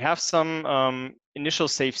have some initial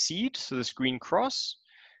safe seed, so this green cross.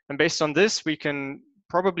 And based on this, we can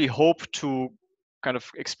probably hope to kind of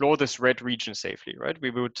explore this red region safely, right? We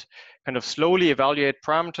would kind of slowly evaluate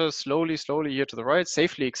parameters, slowly here to the right,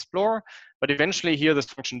 safely explore, but eventually here this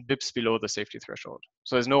function dips below the safety threshold.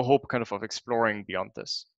 So there's no hope kind of exploring beyond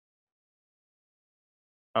this.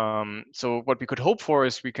 So what we could hope for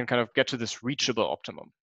is we can kind of get to this reachable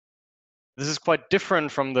optimum. This is quite different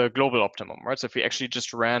from the global optimum, right? So if we actually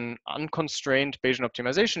just ran unconstrained Bayesian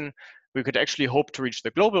optimization, we could actually hope to reach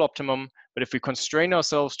the global optimum. But if we constrain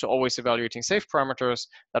ourselves to always evaluating safe parameters,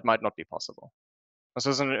 that might not be possible. So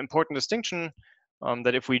there's an important distinction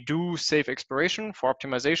that if we do safe exploration for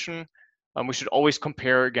optimization, we should always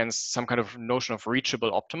compare against some kind of notion of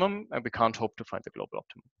reachable optimum, and we can't hope to find the global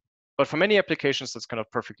optimum. But for many applications, that's kind of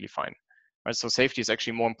perfectly fine, right? So safety is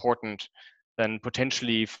actually more important than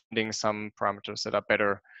potentially finding some parameters that are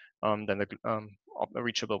better than the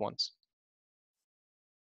reachable ones.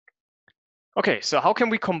 Okay, so how can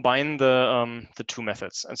we combine the two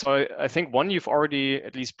methods? And so I think one you've already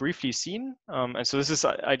at least briefly seen. And so this is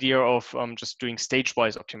the idea of just doing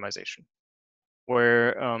stage-wise optimization,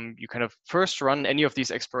 where you kind of first run any of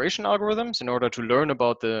these exploration algorithms in order to learn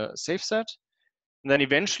about the safe set. And then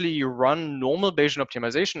eventually you run normal Bayesian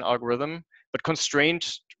optimization algorithm, but constrained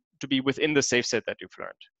to be within the safe set that you've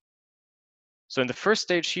learned. So in the first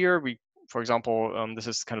stage here, for example, this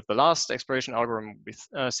is kind of the last exploration algorithm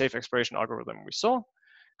with safe exploration algorithm we saw.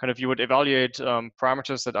 Kind of you would evaluate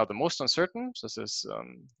parameters that are the most uncertain. So this is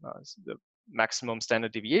the maximum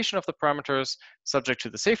standard deviation of the parameters, subject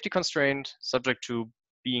to the safety constraint, subject to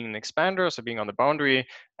being an expander, so being on the boundary,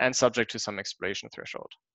 and subject to some exploration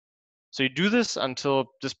threshold. So you do this until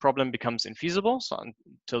this problem becomes infeasible, so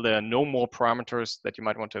until there are no more parameters that you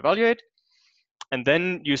might want to evaluate. And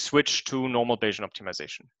then you switch to normal Bayesian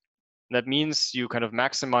optimization. That means you kind of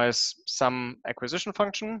maximize some acquisition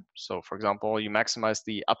function. So for example, you maximize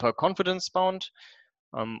the upper confidence bound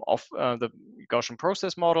of the Gaussian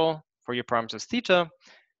process model for your parameters theta,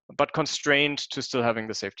 but constrained to still having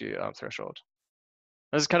the safety threshold.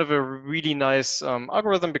 This is kind of a really nice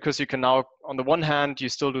algorithm because you can now, on the one hand, you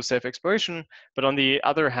still do safe exploration, but on the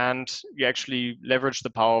other hand, you actually leverage the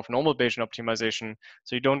power of normal Bayesian optimization.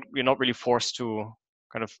 So you're not really forced to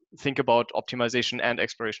kind of think about optimization and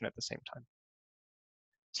exploration at the same time.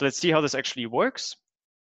 So let's see how this actually works.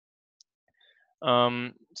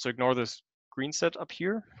 So ignore this green set up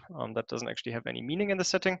here. That doesn't actually have any meaning in the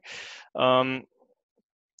setting.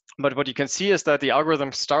 But what you can see is that the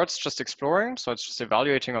algorithm starts just exploring. So it's just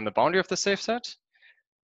evaluating on the boundary of the safe set.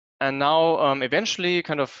 And now eventually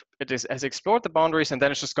kind of has explored the boundaries, and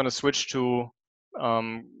then it's just going to switch to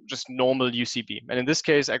just normal UCB. And in this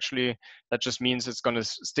case, actually, that just means it's going to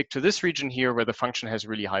stick to this region here where the function has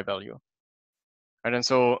really high value. And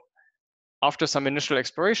so after some initial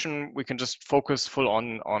exploration, we can just focus full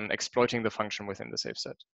on exploiting the function within the safe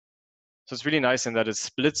set. So it's really nice in that it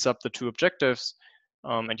splits up the two objectives,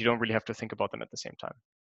 and you don't really have to think about them at the same time.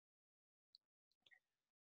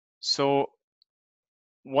 So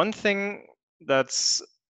one thing that's,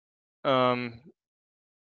 let's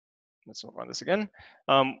run this again.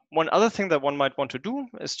 One other thing that one might want to do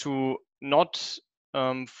is to not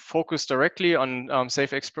focus directly on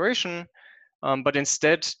safe exploration, but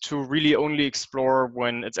instead to really only explore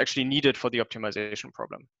when it's actually needed for the optimization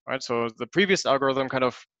problem, right? So the previous algorithm kind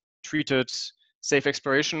of treated safe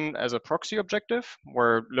exploration as a proxy objective,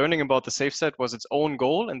 where learning about the safe set was its own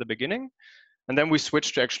goal in the beginning, and then we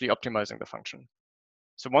switched to actually optimizing the function.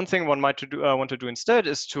 So one thing one might want to do instead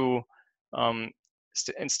is to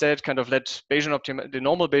instead kind of let the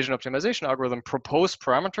normal Bayesian optimization algorithm propose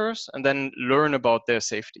parameters and then learn about their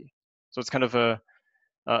safety. So it's kind of a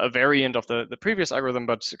variant of the previous algorithm,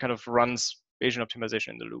 but kind of runs Bayesian optimization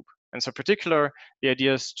in the loop. And so particular, the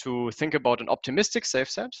idea is to think about an optimistic safe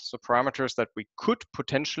set, so parameters that we could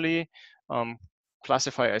potentially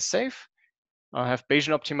classify as safe, have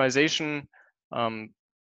Bayesian optimization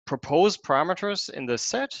propose parameters in the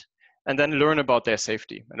set, and then learn about their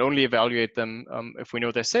safety and only evaluate them if we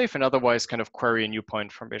know they're safe, and otherwise kind of query a new point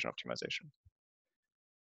from Bayesian optimization.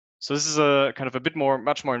 So this is a kind of a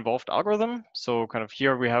much more involved algorithm. So kind of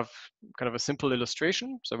here we have kind of a simple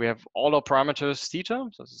illustration. So we have all our parameters theta.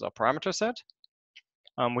 So this is our parameter set.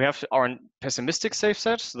 We have our pessimistic safe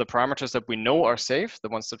set, so the parameters that we know are safe, the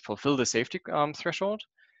ones that fulfill the safety threshold.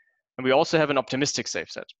 And we also have an optimistic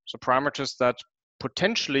safe set. So parameters that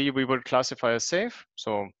potentially we would classify as safe.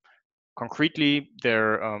 So concretely,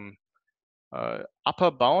 their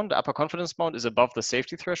upper confidence bound is above the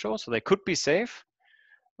safety threshold. So they could be safe.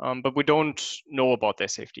 But we don't know about their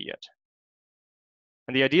safety yet.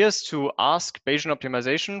 And the idea is to ask Bayesian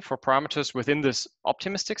optimization for parameters within this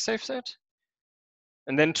optimistic safe set,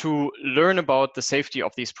 and then to learn about the safety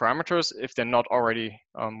of these parameters if they're not already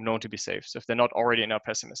known to be safe, so if they're not already in our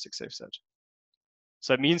pessimistic safe set.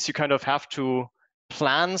 So that means you kind of have to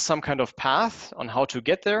plan some kind of path on how to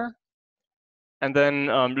get there, and then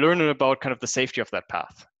learn about kind of the safety of that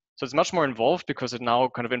path. So it's much more involved because it now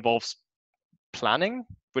kind of involves planning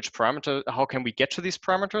which parameter, how can we get to these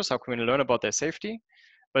parameters, how can we learn about their safety,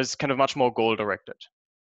 but it's kind of much more goal directed.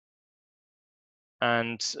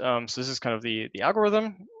 And so this is kind of the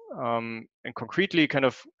algorithm, and concretely kind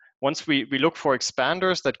of once we look for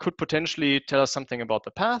expanders that could potentially tell us something about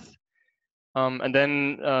the path, and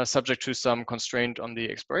then subject to some constraint on the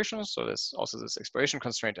exploration. So there's also this exploration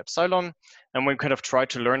constraint epsilon, and we kind of try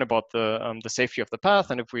to learn about the safety of the path.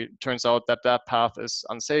 And if it turns out that that path is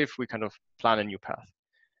unsafe, we kind of plan a new path.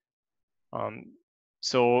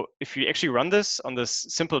 So if you actually run this on this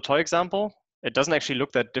simple toy example, it doesn't actually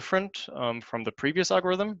look that different from the previous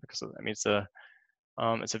algorithm, because I mean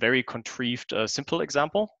it's a very contrived simple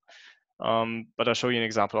example. But I'll show you an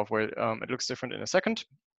example of where it looks different in a second.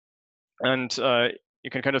 And you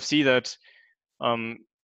can kind of see that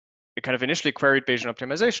it kind of initially queried Bayesian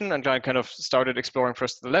optimization and kind of started exploring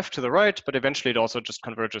first to the left, to the right, but eventually it also just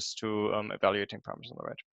converges to evaluating parameters on the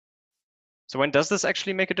right. So when does this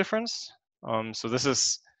actually make a difference? So this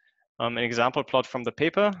is an example plot from the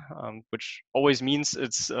paper, which always means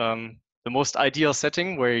it's the most ideal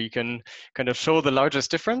setting where you can kind of show the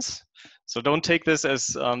largest difference. So don't take this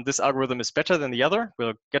as this algorithm is better than the other.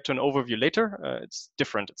 We'll get to an overview later. It's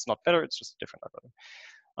different. It's not better. It's just a different algorithm.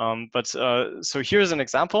 So here's an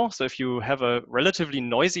example. So if you have a relatively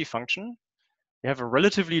noisy function, you have a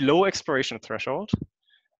relatively low expiration threshold,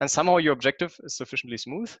 and somehow your objective is sufficiently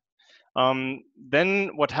smooth, then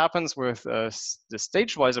what happens with the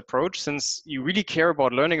stage-wise approach, since you really care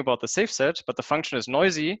about learning about the safe set, but the function is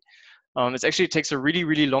noisy, it actually takes a really,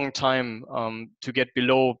 really long time to get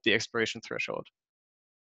below the expiration threshold.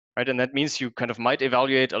 Right, and that means you kind of might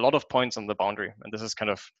evaluate a lot of points on the boundary, and this is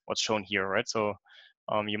kind of what's shown here, right? So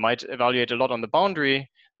you might evaluate a lot on the boundary,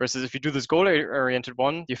 versus if you do this goal-oriented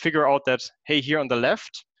one, you figure out that, hey, here on the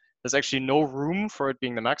left, there's actually no room for it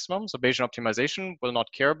being the maximum, so Bayesian optimization will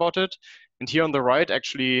not care about it. And here on the right,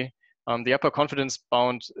 actually, the upper confidence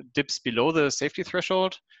bound dips below the safety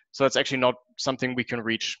threshold, so that's actually not something we can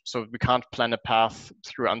reach. So we can't plan a path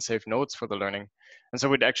through unsafe nodes for the learning. And so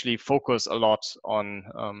we'd actually focus a lot on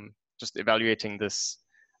just evaluating this,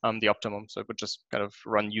 the optimum. So it would just kind of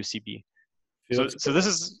run UCB. So this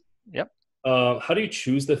is, yeah. How do you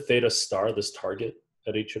choose the theta star, this target,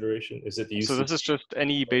 at each iteration? Is it the UCB? So this is just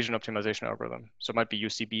any Bayesian optimization algorithm. So it might be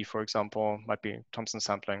UCB, for example, might be Thompson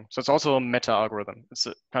sampling. So it's also a meta algorithm. It's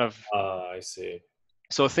a kind of. I see.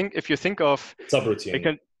 So if you think of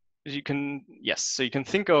subroutine, yes. So you can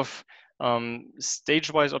think of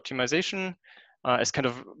stage-wise optimization as kind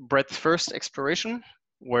of breadth first exploration,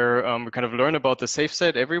 where we kind of learn about the safe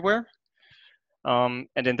set everywhere. And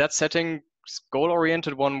in that setting,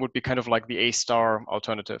 goal-oriented one would be kind of like the A-star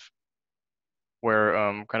alternative, where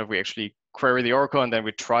kind of we actually query the oracle and then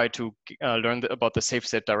we try to learn about the safe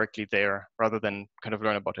set directly there, rather than kind of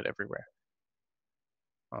learn about it everywhere.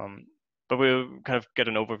 But we'll kind of get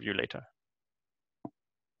an overview later.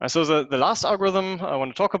 So the last algorithm I want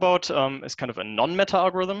to talk about is kind of a non-meta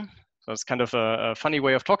algorithm. So it's kind of a funny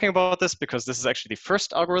way of talking about this, because this is actually the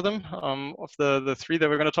first algorithm of the three that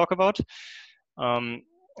we're going to talk about.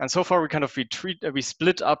 And so far we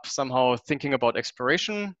split up somehow thinking about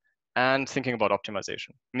exploration and thinking about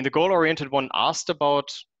optimization. I mean, the goal-oriented one asked about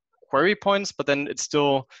query points, but then it's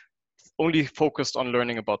still only focused on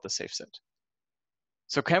learning about the safe set.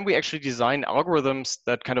 So can we actually design algorithms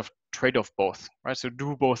that kind of trade off both, right? So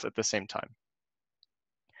do both at the same time.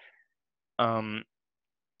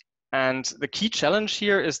 And the key challenge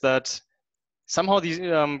here is that somehow these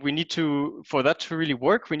we need to, for that to really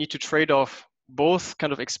work, we need to trade off both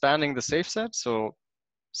kind of expanding the safe set, so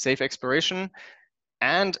safe exploration,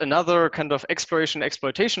 and another kind of exploration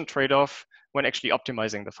exploitation trade-off when actually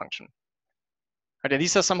optimizing the function. Right? And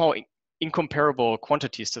these are somehow incomparable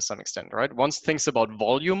quantities to some extent, right? One thinks about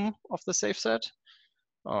volume of the safe set.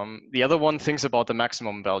 The other one thinks about the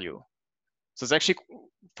maximum value. So it's actually,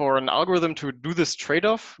 for an algorithm to do this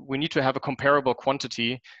trade-off, we need to have a comparable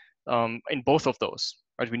quantity in both of those,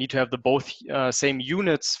 right? We need to have the both same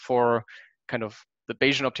units for kind of the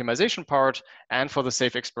Bayesian optimization part and for the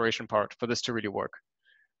safe exploration part for this to really work.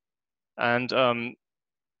 And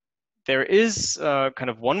there is kind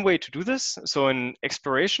of one way to do this. So in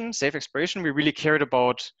exploration, safe exploration, we really cared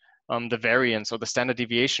about the variance or the standard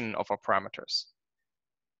deviation of our parameters.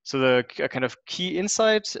 So the kind of key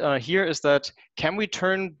insight here is that, can we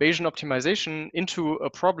turn Bayesian optimization into a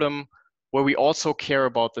problem where we also care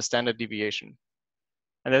about the standard deviation?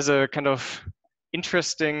 And there's a kind of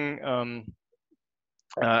interesting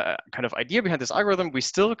kind of idea behind this algorithm. We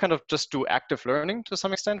still kind of just do active learning to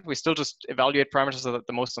some extent. We still just evaluate parameters that are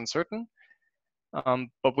the most uncertain.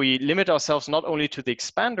 But we limit ourselves not only to the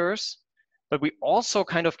expanders, but we also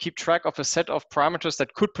kind of keep track of a set of parameters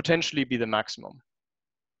that could potentially be the maximum.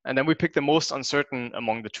 And then we pick the most uncertain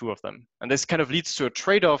among the two of them. And this kind of leads to a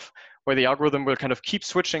trade-off where the algorithm will kind of keep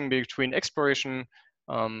switching between exploration,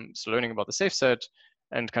 so learning about the safe set,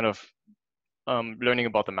 and kind of learning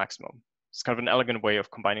about the maximum. It's kind of an elegant way of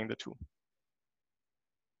combining the two.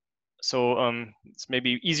 So it's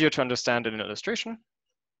maybe easier to understand in an illustration.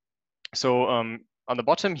 So on the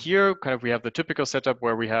bottom here, kind of we have the typical setup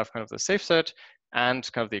where we have kind of the safe set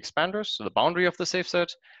and kind of the expanders, so the boundary of the safe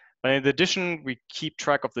set. And in addition, we keep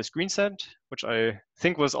track of this green set, which I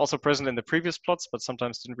think was also present in the previous plots, but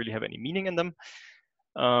sometimes didn't really have any meaning in them.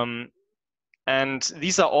 And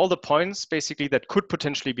these are all the points basically that could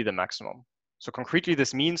potentially be the maximum. So concretely,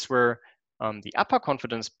 this means where the upper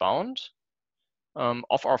confidence bound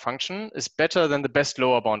of our function is better than the best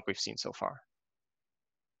lower bound we've seen so far.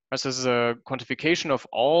 So this is a quantification of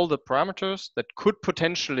all the parameters that could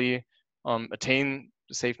potentially attain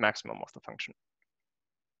the safe maximum of the function.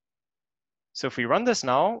 So if we run this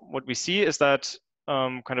now, what we see is that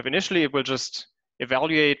kind of initially it will just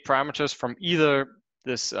evaluate parameters from either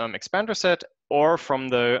this expander set or from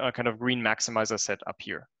the kind of green maximizer set up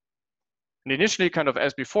here. And initially, kind of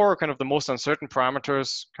as before, kind of the most uncertain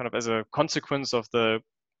parameters, kind of as a consequence of the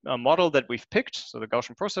model that we've picked, so the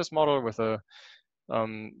Gaussian process model with a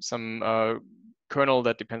some kernel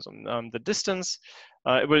that depends on the distance,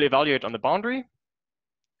 it will evaluate on the boundary,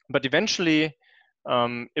 but eventually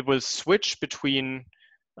it will switch between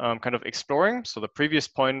kind of exploring. So the previous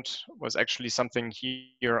point was actually something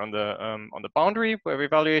here on the boundary where we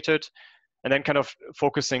evaluated, and then kind of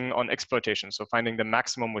focusing on exploitation, so finding the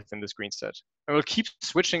maximum within this green set. And we'll keep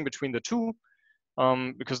switching between the two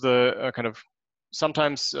because the kind of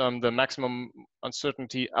sometimes the maximum uncertain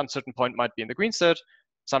point might be in the green set,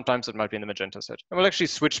 sometimes it might be in the magenta set. And we'll actually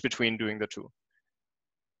switch between doing the two.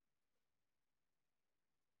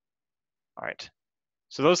 All right.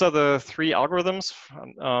 So those are the three algorithms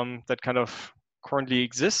that kind of currently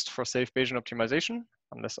exist for safe Bayesian optimization,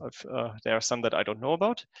 unless there are some that I don't know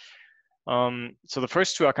about. So the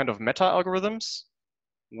first two are kind of meta algorithms,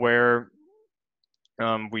 where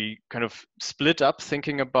we kind of split up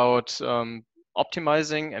thinking about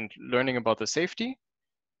optimizing and learning about the safety.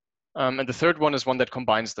 And the third one is one that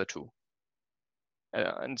combines the two.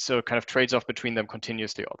 And so kind of trades off between them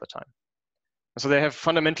continuously all the time. So they have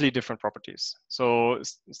fundamentally different properties. So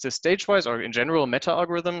the stage-wise, or in general, meta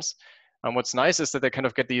algorithms, what's nice is that they kind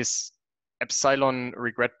of get these epsilon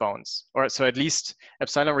regret bounds, or so at least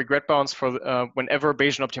epsilon regret bounds for whenever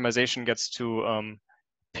Bayesian optimization gets to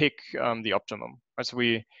pick the optimum. Right? So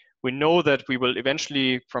we know that we will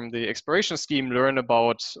eventually, from the exploration scheme, learn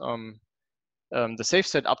about the safe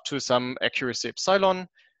set up to some accuracy epsilon.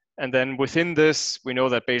 And then within this, we know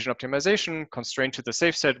that Bayesian optimization constrained to the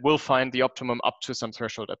safe set will find the optimum up to some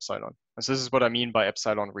threshold epsilon. And so this is what I mean by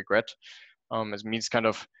epsilon regret. It means kind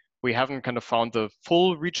of, we haven't kind of found the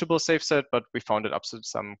full reachable safe set, but we found it up to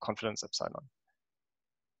some confidence epsilon.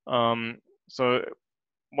 So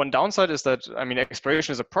one downside is that, I mean,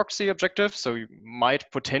 exploration is a proxy objective, so you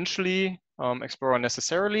might potentially explore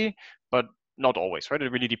unnecessarily, but not always, right?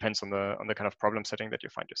 It really depends on the kind of problem setting that you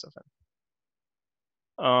find yourself in.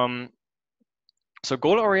 So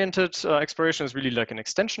goal-oriented exploration is really like an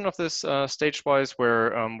extension of this stage-wise,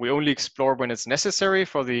 where we only explore when it's necessary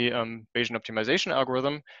for the Bayesian optimization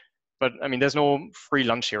algorithm. But I mean, there's no free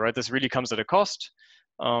lunch here, right? This really comes at a cost.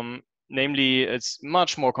 Namely, it's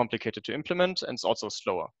much more complicated to implement, and it's also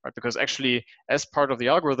slower, right? Because actually, as part of the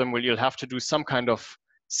algorithm, you'll have to do some kind of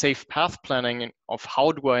safe path planning of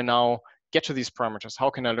how do I now get to these parameters? How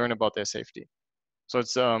can I learn about their safety? So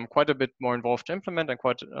it's quite a bit more involved to implement and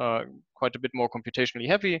quite a bit more computationally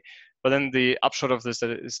heavy. But then the upshot of this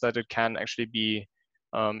is that it can actually be,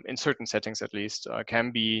 in certain settings at least,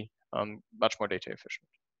 can be much more data efficient.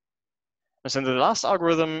 And so the last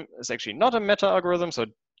algorithm is actually not a meta algorithm, so it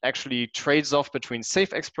actually trades off between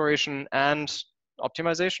safe exploration and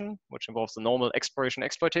optimization, which involves the normal exploration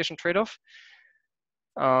exploitation trade-off.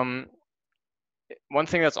 One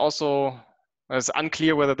thing that's also it's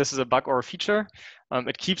unclear whether this is a bug or a feature.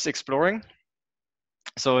 It keeps exploring.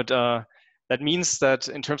 So it, that means that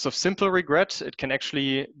in terms of simple regret, it can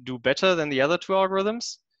actually do better than the other two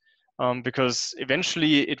algorithms. Because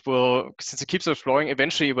eventually it will, since it keeps exploring,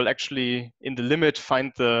 eventually it will actually, in the limit,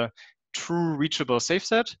 find the true reachable safe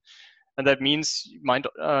set. And that means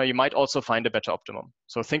you might also find a better optimum.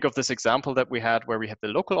 So think of this example that we had where we had the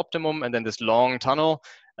local optimum and then this long tunnel,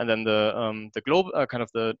 and then the global kind of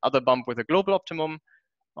the other bump with a global optimum.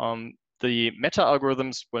 The meta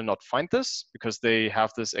algorithms will not find this because they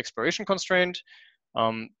have this exploration constraint.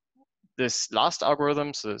 This last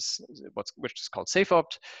algorithm, so which is called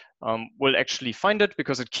SafeOpt, will actually find it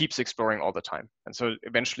because it keeps exploring all the time. And so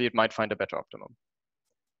eventually it might find a better optimum.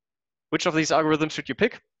 Which of these algorithms should you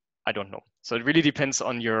pick? I don't know. So it really depends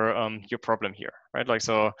on your problem here, right? Like,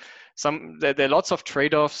 so there are lots of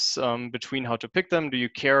trade-offs between how to pick them. Do you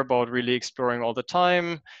care about really exploring all the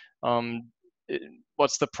time?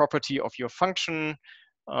 What's the property of your function?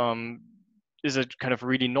 Is it kind of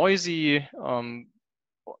really noisy?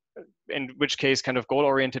 In which case kind of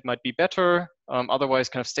goal-oriented might be better. Otherwise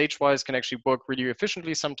kind of stage-wise can actually work really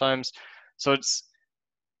efficiently sometimes. So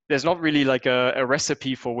there's not really like a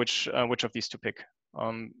recipe for which of these to pick.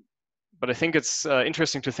 But I think it's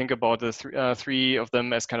interesting to think about the three of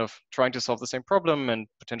them as kind of trying to solve the same problem and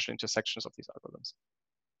potential intersections of these algorithms.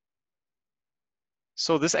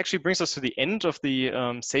 So this actually brings us to the end of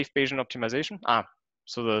the safe Bayesian optimization.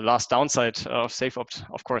 So the last downside of SafeOpt,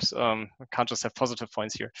 of course, can't just have positive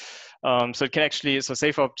points here. So it can actually, so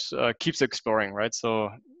SafeOpt keeps exploring, right? So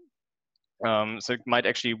it might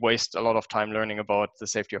actually waste a lot of time learning about the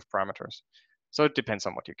safety of parameters. So it depends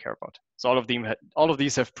on what you care about. So all of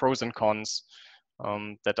these have pros and cons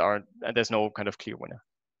and there's no kind of clear winner.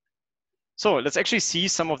 So let's actually see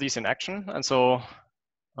some of these in action. And so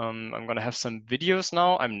I'm going to have some videos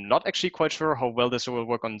now. I'm not actually quite sure how well this will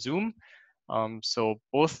work on Zoom. So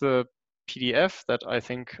both the PDF that I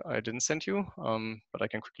think I didn't send you, but I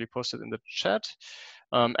can quickly post it in the chat.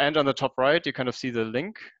 And on the top right, you kind of see the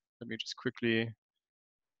link. Let me just quickly,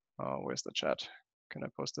 where's the chat? Can I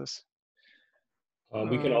post this?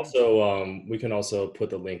 We can also put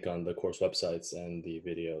the link on the course websites and the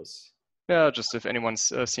videos. Yeah, just if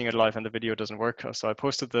anyone's seeing it live and the video doesn't work. So I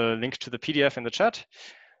posted the link to the PDF in the chat.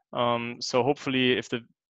 So hopefully if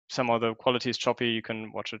somehow the quality is choppy, you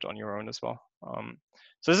can watch it on your own as well.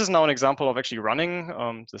 So this is now an example of actually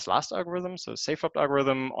running this last algorithm, so safe-opt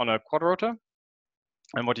algorithm on a quad rotor.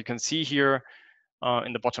 And what you can see here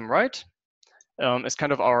in the bottom right is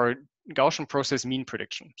kind of our Gaussian process mean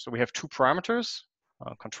prediction. So we have two parameters,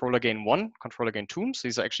 controller gain 1, controller gain 2. So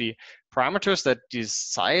these are actually parameters that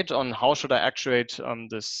decide on how should I actuate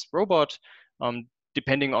this robot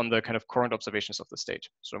depending on the kind of current observations of the state.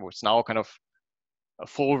 So it's now kind of a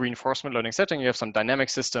full reinforcement learning setting. You have some dynamic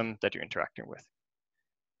system that you're interacting with.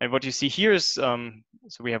 And what you see here is, so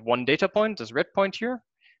we have one data point, this red point here.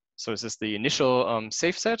 So this is the initial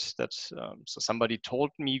safe set that, so somebody told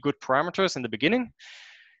me good parameters in the beginning.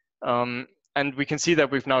 And we can see that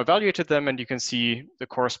we've now evaluated them, and you can see the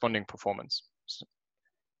corresponding performance.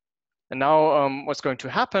 And now what's going to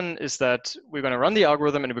happen is that we're going to run the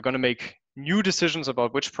algorithm and we're going to make new decisions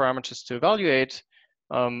about which parameters to evaluate,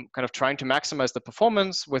 kind of trying to maximize the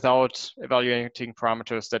performance without evaluating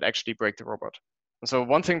parameters that actually break the robot. And so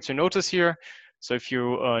one thing to notice here, so if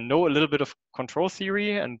you know a little bit of control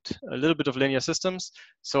theory and a little bit of linear systems,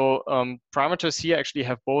 so parameters here actually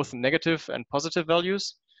have both negative and positive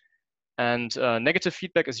values. And negative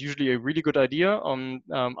feedback is usually a really good idea on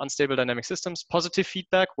unstable dynamic systems. Positive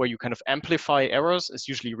feedback, where you kind of amplify errors, is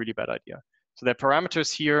usually a really bad idea. So there are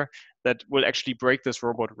parameters here that will actually break this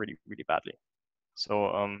robot really, really badly.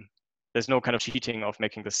 So there's no kind of cheating of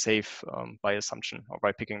making this safe by assumption or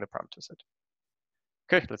by picking the parameter set.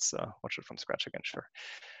 Okay, let's watch it from scratch again, sure.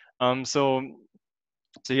 So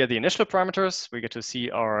here are the initial parameters. We get to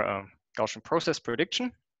see our Gaussian process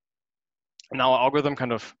prediction. Now our algorithm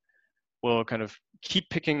will kind of keep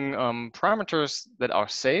picking parameters that are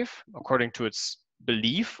safe according to its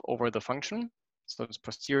belief over the function. So it's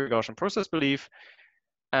posterior Gaussian process belief,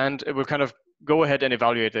 and it will kind of go ahead and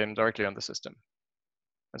evaluate them directly on the system.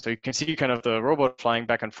 And so you can see kind of the robot flying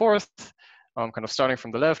back and forth, kind of starting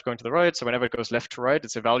from the left, going to the right. So whenever it goes left to right,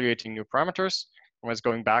 it's evaluating new parameters. When it's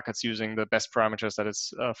going back, it's using the best parameters that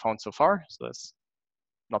it's found so far. So there's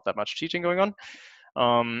not that much cheating going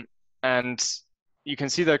on. And you can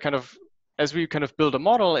see that kind of, as we kind of build a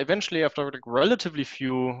model, eventually after like relatively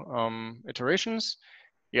few iterations,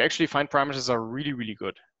 you actually find parameters are really, really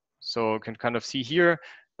good. So you can kind of see here,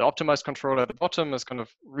 the optimized controller at the bottom is kind of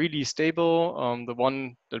really stable. The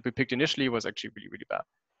one that we picked initially was actually really, really bad.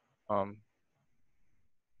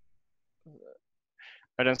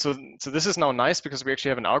 And then so this is now nice because we actually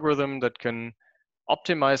have an algorithm that can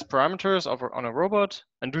optimize parameters on a robot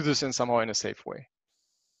and do this somehow in a safe way.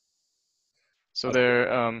 So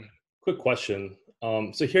there. Quick question.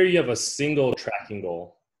 So here you have a single tracking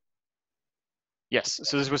goal. Yes.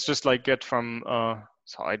 So this was just like get from.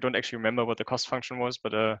 So I don't actually remember what the cost function was,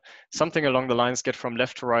 but something along the lines: get from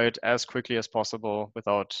left to right as quickly as possible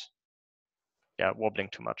without, wobbling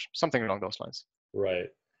too much. Something along those lines. Right.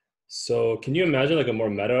 So can you imagine like a more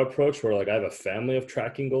meta approach where like I have a family of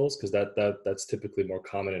tracking goals, because that's typically more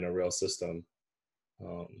common in a real system,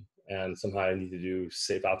 and somehow I need to do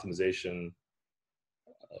safe optimization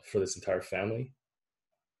for this entire family?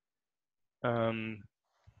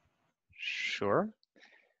 Sure.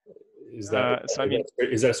 Is that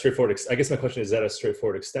is that a straightforward? I guess my question is that a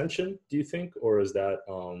straightforward extension? Do you think, or is that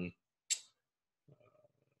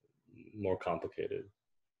more complicated?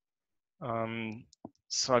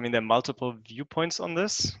 So I mean, there are multiple viewpoints on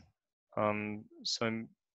this. So in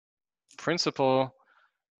principle,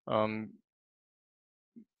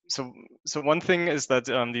 so one thing is that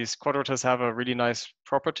these quadrotors have a really nice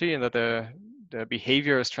property in that their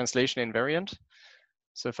behavior is translation invariant.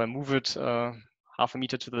 So if I move it half a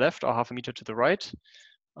meter to the left or half a meter to the right,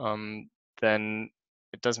 then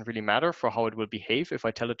it doesn't really matter for how it will behave if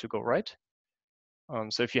I tell it to go right.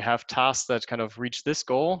 So if you have tasks that kind of reach this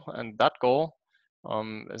goal and that goal,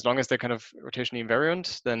 as long as they're kind of rotationally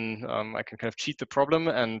invariant, then I can kind of cheat the problem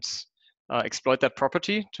and exploit that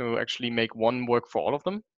property to actually make one work for all of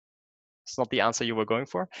them. It's not the answer you were going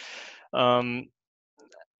for.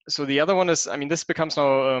 So the other one is, I mean, this becomes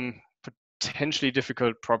now potentially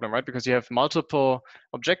difficult problem, right? Because you have multiple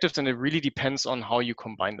objectives and it really depends on how you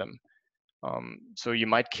combine them. So you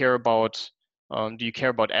might care about Do you care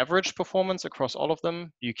about average performance across all of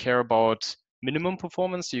them? Do you care about minimum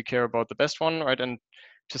performance? Do you care about the best one, right? And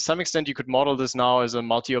to some extent, you could model this now as a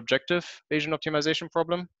multi-objective Bayesian optimization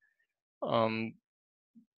problem.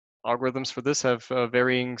 Algorithms for this have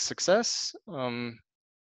varying success.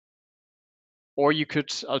 Or you could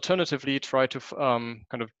alternatively try to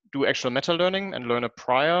kind of do actual meta learning and learn a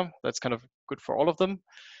prior that's kind of good for all of them.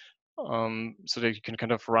 So that you can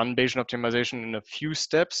kind of run Bayesian optimization in a few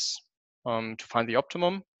steps to find the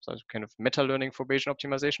optimum. So it's kind of meta learning for Bayesian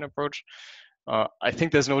optimization approach. I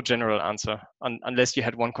think there's no general answer unless you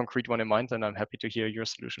had one concrete one in mind, then I'm happy to hear your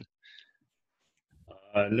solution.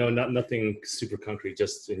 No, nothing super concrete,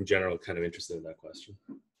 just in general, kind of interested in that question.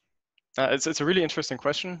 It's a really interesting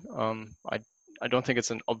question. I don't think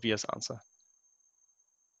it's an obvious answer.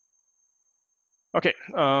 Okay,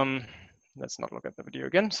 let's not look at the video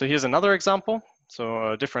again. So here's another example.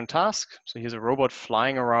 So a different task. So here's a robot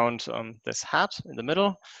flying around this hat in the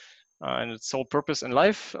middle. And its sole purpose in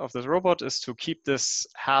life of this robot is to keep this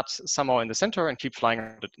hat somehow in the center and keep flying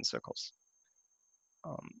around it in circles.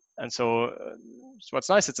 And so what's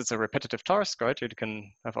nice is it's a repetitive task, right? You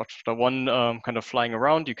can have after one kind of flying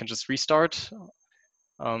around, you can just restart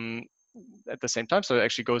at the same time. So it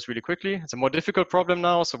actually goes really quickly. It's a more difficult problem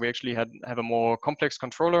now. So we actually have a more complex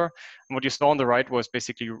controller. And what you saw on the right was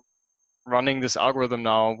basically running this algorithm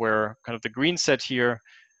now where kind of the green set here,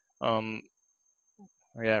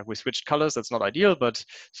 yeah, we switched colors. That's not ideal, but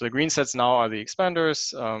so the green sets now are the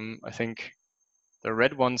expanders. I think the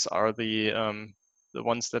red ones are the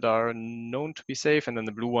ones that are known to be safe, and then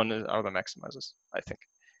the blue one are the maximizers, I think.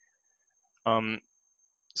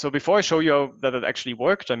 So before I show you that it actually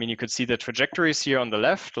worked, I mean, you could see the trajectories here on the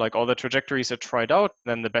left, like all the trajectories are tried out,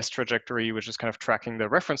 then the best trajectory, which is kind of tracking the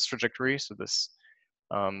reference trajectory, so this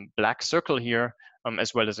black circle here,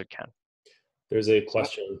 as well as it can. There's a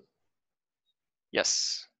question.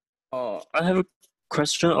 Yes. I have a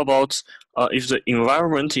question about if the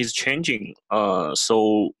environment is changing.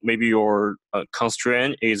 So maybe your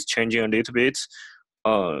constraint is changing a little bit.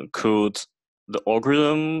 Could the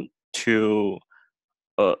algorithm to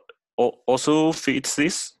also fit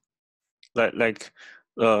this? Like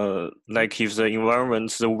if the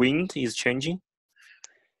environment, the wind is changing?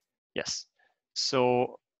 Yes.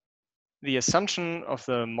 So the assumption of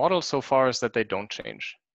the model so far is that they don't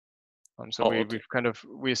change. So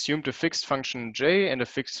we assumed a fixed function j and a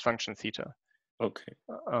fixed function theta. Okay.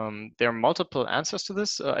 There are multiple answers to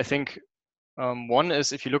this. I think one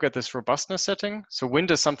is if you look at this robustness setting. So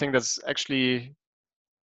wind is something that's actually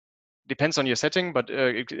depends on your setting, but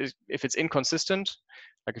if it's inconsistent,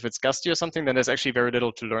 like if it's gusty or something, then there's actually very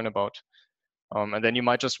little to learn about. And then you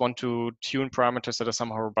might just want to tune parameters that are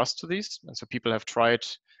somehow robust to these. And so people have tried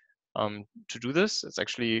to do this. It's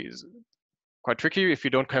actually quite tricky if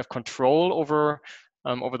you don't have control over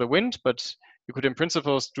the wind, but you could in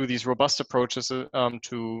principle do these robust approaches to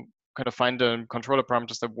kind of find the controller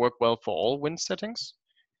parameters that work well for all wind settings.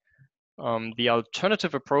 The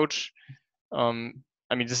alternative approach,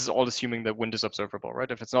 I mean, this is all assuming that wind is observable,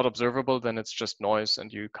 right? If it's not observable, then it's just noise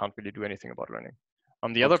and you can't really do anything about learning.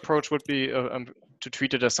 The other approach would be to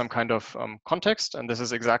treat it as some kind of context, and this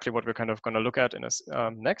is exactly what we're kind of going to look at in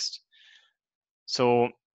next.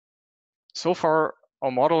 So far, our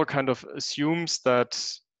model kind of assumes that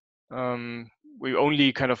we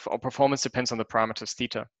only kind of, our performance depends on the parameters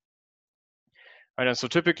theta. Right, and so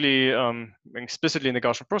typically, explicitly in the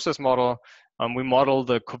Gaussian process model, we model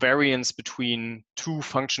the covariance between two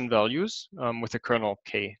function values with the kernel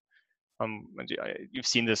k. You've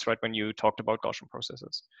seen this, right, when you talked about Gaussian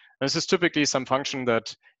processes. And this is typically some function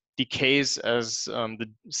that decays as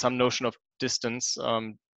some notion of distance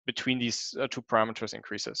between these two parameters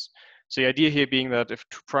increases. So the idea here being that if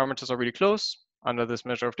two parameters are really close under this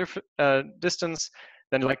measure of distance,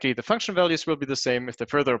 then likely the function values will be the same. If they're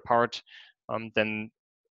further apart, then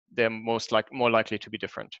they're more likely to be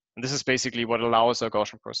different. And this is basically what allows our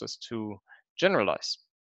Gaussian process to generalize.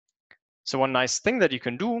 So one nice thing that you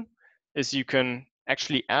can do is you can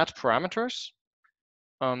actually add parameters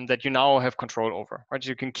that you now have control over, right?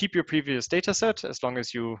 You can keep your previous data set as long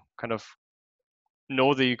as you kind of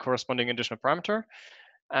know the corresponding additional parameter.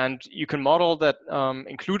 And you can model that,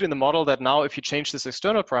 include in the model that now if you change this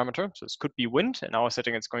external parameter, so this could be wind, in our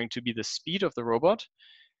setting it's going to be the speed of the robot,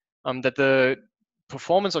 that the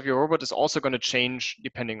performance of your robot is also going to change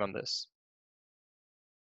depending on this.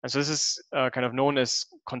 And so this is kind of known as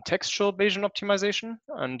contextual Bayesian optimization,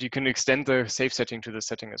 and you can extend the safe setting to this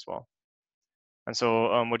setting as well. And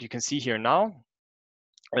so what you can see here now,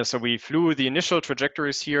 so we flew the initial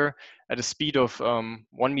trajectories here at a speed of 1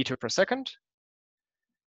 meter per second.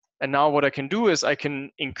 And now what I can do is I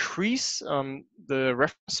can increase the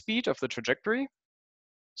reference speed of the trajectory.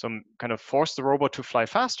 So I'm kind of force the robot to fly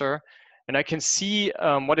faster, and I can see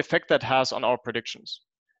what effect that has on our predictions.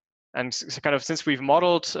 And kind of since we've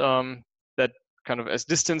modeled that kind of as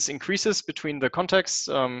distance increases between the contexts,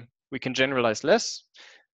 we can generalize less.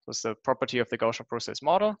 That's the property of the Gaussian process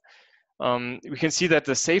model. We can see that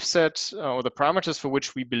the safe set or the parameters for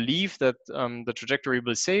which we believe that the trajectory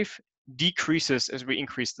will save decreases as we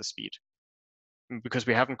increase the speed, because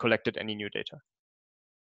we haven't collected any new data.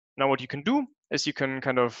 Now what you can do is you can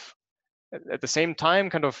kind of at the same time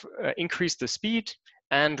kind of increase the speed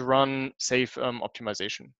and run safe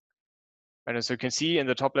optimization. And as you can see in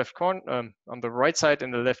the top left corner, on the right side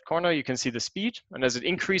in the left corner, you can see the speed. And as it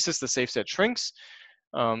increases, the safe set shrinks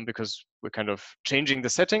because we're kind of changing the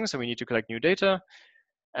settings, so we need to collect new data.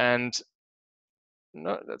 And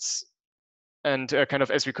kind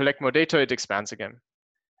of as we collect more data, it expands again.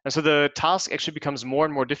 And so the task actually becomes more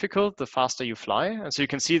and more difficult the faster you fly. And so you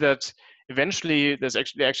can see that eventually there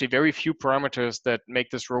are actually very few parameters that make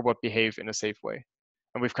this robot behave in a safe way.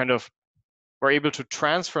 And we're able to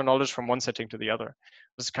transfer knowledge from one setting to the other.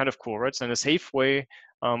 This is kind of cool, right? So in a safe way,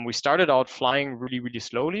 we started out flying really, really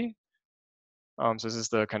slowly. So this is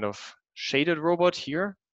the kind of shaded robot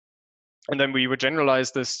here. And then we would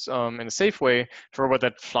generalize this in a safe way to a robot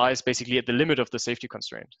that flies basically at the limit of the safety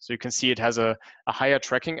constraint. So you can see it has a higher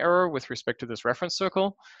tracking error with respect to this reference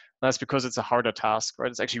circle. That's because it's a harder task,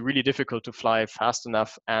 right? It's actually really difficult to fly fast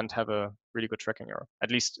enough and have a really good tracking error,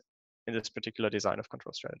 at least in this particular design of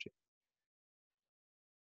control strategy.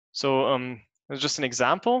 So it's just an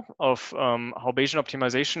example of how Bayesian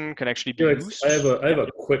optimization can actually be used. I have a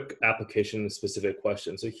quick application-specific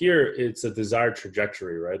question. So here it's a desired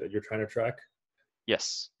trajectory, right, that you're trying to track?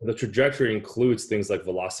 Yes. The trajectory includes things like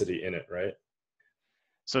velocity in it, right?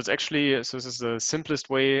 So it's actually, so this is the simplest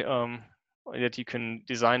way that you can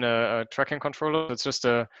design a tracking controller. It's just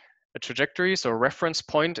a trajectory, so a reference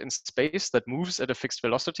point in space that moves at a fixed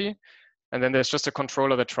velocity. And then there's just a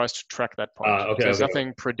controller that tries to track that point. So there's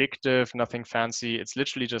nothing predictive, nothing fancy. It's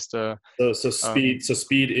literally just a. So speed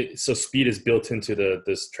is built into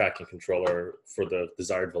this tracking controller for the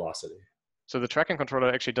desired velocity. So the tracking controller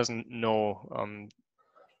actually doesn't know.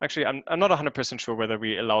 Actually, I'm not 100% sure whether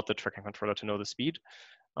we allowed the tracking controller to know the speed,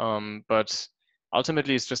 but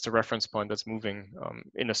ultimately it's just a reference point that's moving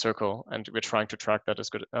in a circle, and we're trying to track that as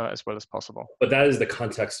well as possible. But that is the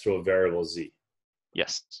contextual variable z.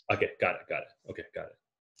 Yes. Okay, got it. Okay, got it.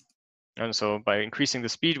 And so by increasing the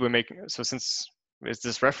speed, since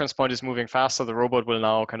this reference point is moving faster, the robot will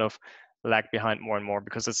now kind of lag behind more and more,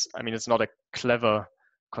 because it's not a clever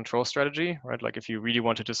control strategy, right? Like if you really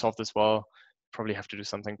wanted to solve this well, you probably have to do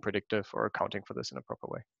something predictive or accounting for this in a proper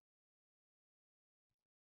way.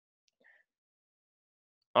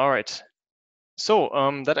 All right. So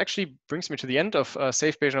that actually brings me to the end of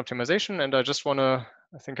safe Bayesian optimization. And I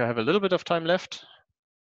think I have a little bit of time left.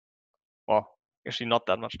 Well, actually not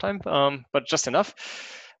that much time, but just enough.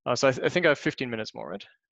 So I think I have 15 minutes more, right?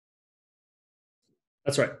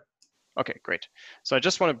 That's right. Okay, great. So I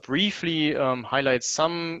just want to briefly highlight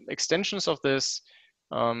some extensions of this,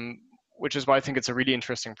 which is why I think it's a really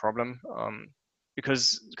interesting problem,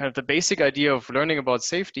 because kind of the basic idea of learning about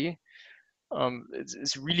safety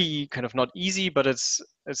it's really kind of not easy, but it's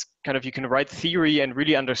kind of, you can write theory and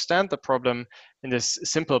really understand the problem in this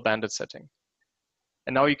simple bandit setting.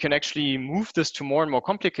 And now you can actually move this to more and more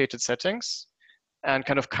complicated settings and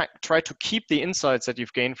kind of try to keep the insights that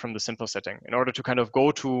you've gained from the simple setting in order to kind of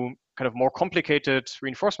go to kind of more complicated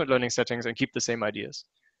reinforcement learning settings and keep the same ideas.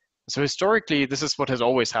 So historically, this is what has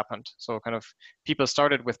always happened. So kind of people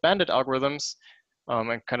started with bandit algorithms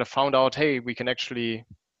and kind of found out, hey, we can actually,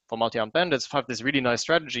 for multi-armed bandits, have these really nice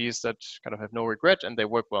strategies that kind of have no regret and they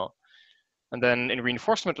work well. And then in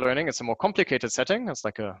reinforcement learning, it's a more complicated setting. It's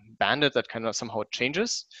like a bandit that kind of somehow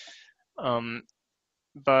changes.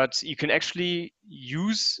 But you can actually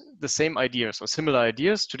use the same ideas or similar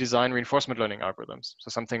ideas to design reinforcement learning algorithms. So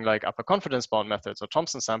something like upper confidence bound methods or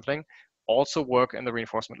Thompson sampling also work in the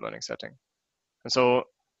reinforcement learning setting. And so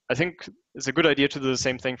I think it's a good idea to do the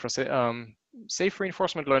same thing for safe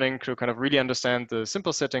reinforcement learning, to kind of really understand the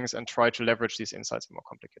simple settings and try to leverage these insights in more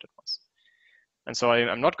complicated ones. And so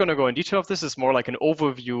I'm not going to go in detail of this. It's more like an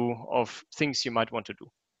overview of things you might want to do.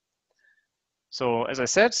 So as I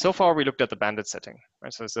said, so far we looked at the bandit setting.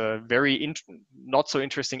 Right? So it's a very not so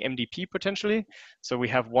interesting MDP potentially. So we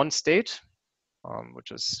have one state,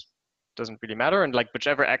 which doesn't really matter. And like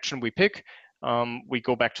whichever action we pick, we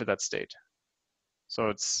go back to that state. So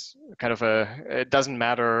it's kind of it doesn't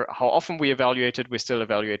matter how often we evaluate it, we're still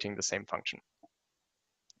evaluating the same function.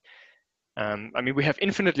 I mean, we have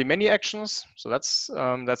infinitely many actions, so that's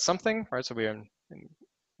something, right? So we are,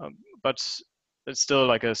 but it's still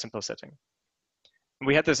like a simple setting.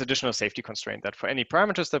 We had this additional safety constraint that for any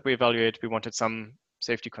parameters that we evaluate, we wanted some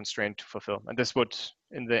safety constraint to fulfill. And this would,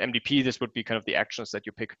 in the MDP, this would be kind of the actions that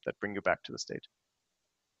you pick that bring you back to the state.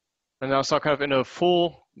 And now, so kind of in a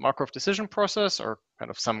full Markov decision process, or kind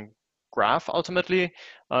of some graph ultimately,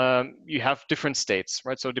 you have different states,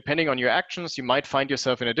 right? So depending on your actions, you might find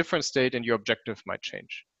yourself in a different state and your objective might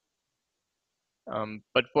change.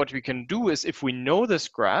 But what we can do is, if we know this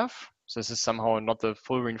graph, so this is somehow not the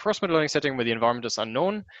full reinforcement learning setting where the environment is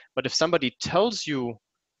unknown, but if somebody tells you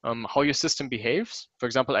how your system behaves, for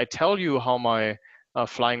example, I tell you how my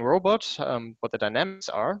flying robot, what the dynamics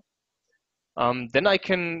are, then I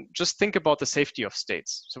can just think about the safety of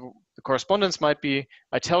states. So the correspondence might be,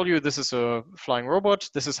 I tell you this is a flying robot,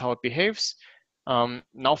 this is how it behaves.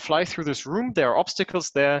 Now fly through this room, there are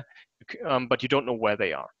obstacles there, but you don't know where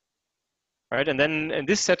they are. Right, and then in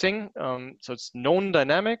this setting, so it's known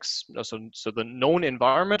dynamics, so the known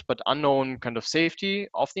environment, but unknown kind of safety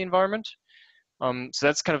of the environment. So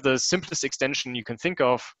that's kind of the simplest extension you can think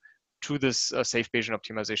of to this safe Bayesian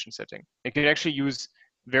optimization setting. You can actually use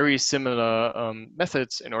very similar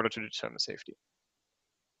methods in order to determine safety.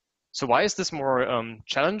 So why is this more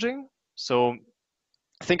challenging? So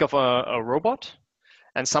think of a robot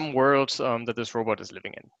and some world that this robot is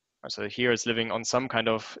living in. So here it's living on some kind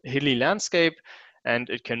of hilly landscape and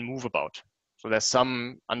it can move about. So there's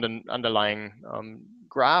some underlying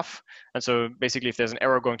graph. And so basically if there's an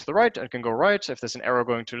arrow going to the right, it can go right. If there's an arrow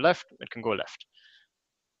going to the left, it can go left.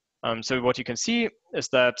 So what you can see is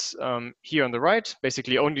that here on the right,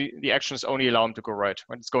 basically only the actions only allow them to go right.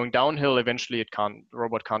 When it's going downhill, eventually the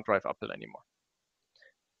robot can't drive uphill anymore.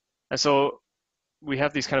 And so we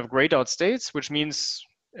have these kind of grayed out states, which means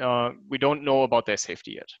we don't know about their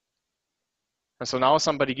safety yet. And so now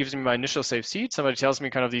somebody gives me my initial safe seed. Somebody tells me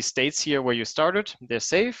kind of these states here where you started, they're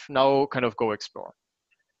safe. Now kind of go explore.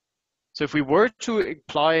 So if we were to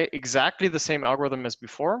apply exactly the same algorithm as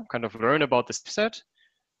before, kind of learn about the set,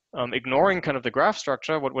 ignoring kind of the graph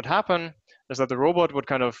structure, what would happen is that the robot would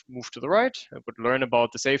kind of move to the right. It would learn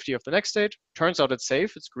about the safety of the next state. Turns out it's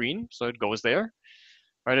safe, it's green, so it goes there.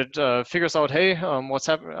 Right, it figures out, hey, what's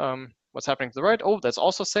happening to the right? Oh, that's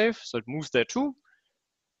also safe, so it moves there too.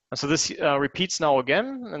 And so this repeats now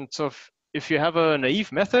again. And so if you have a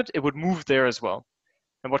naive method, it would move there as well.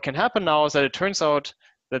 And what can happen now is that it turns out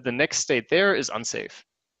that the next state there is unsafe.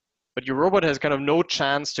 But your robot has kind of no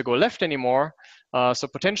chance to go left anymore. So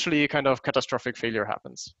potentially kind of catastrophic failure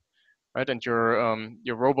happens, right? And your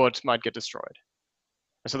robot might get destroyed.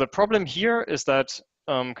 And so the problem here is that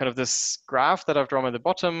kind of this graph that I've drawn at the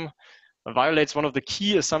bottom violates one of the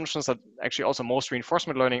key assumptions that actually also most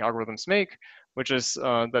reinforcement learning algorithms make, which is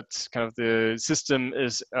that kind of the system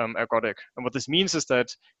is ergodic. And what this means is that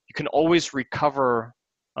you can always recover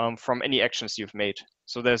from any actions you've made.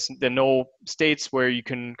 So there are no states where you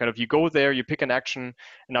can kind of, you go there, you pick an action, and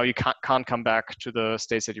now you can't come back to the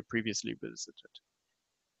states that you previously visited.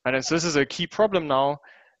 And so this is a key problem now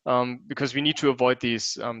because we need to avoid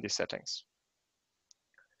these settings.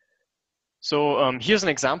 So here's an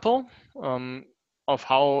example of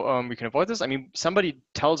how we can avoid this. I mean, somebody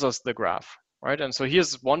tells us the graph, right? And so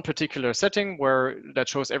here's one particular setting where that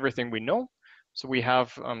shows everything we know. So we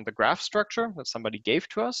have the graph structure that somebody gave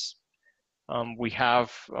to us. We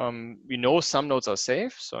know some nodes are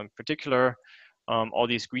safe. So in particular, all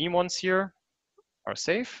these green ones here are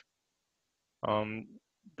safe.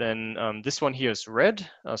 Then this one here is red,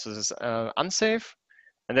 so this is unsafe.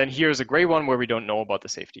 And then here's a gray one where we don't know about the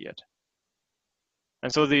safety yet.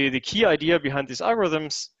 And so the key idea behind these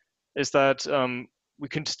algorithms is that we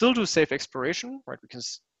can still do safe exploration, right? We can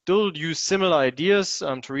still use similar ideas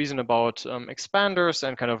to reason about expanders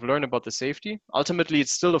and kind of learn about the safety. Ultimately,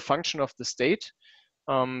 it's still a function of the state,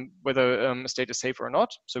 whether a state is safe or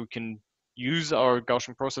not. So we can use our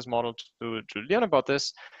Gaussian process model to learn about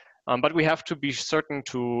this, but we have to be certain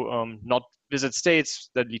to not visit states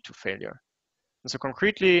that lead to failure. And so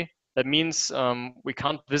concretely, that means we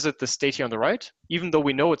can't visit the state here on the right, even though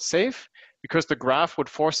we know it's safe, because the graph would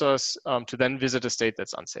force us to then visit a state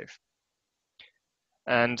that's unsafe.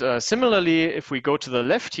 And similarly, if we go to the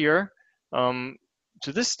left here, to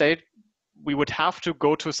this state, we would have to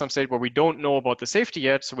go to some state where we don't know about the safety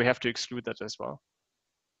yet, so we have to exclude that as well.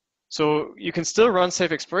 So you can still run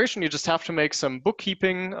safe exploration, you just have to make some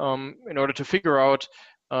bookkeeping in order to figure out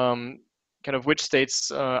kind of which states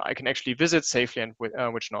I can actually visit safely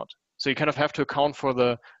and which not. So you kind of have to account for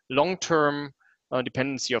the long-term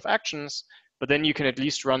dependency of actions, but then you can at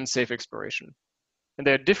least run safe exploration. And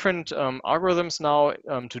there are different algorithms now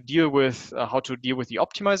to deal with how to deal with the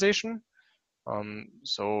optimization.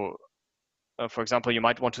 For example, you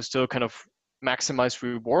might want to still kind of maximize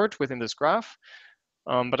reward within this graph,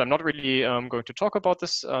 but I'm not really going to talk about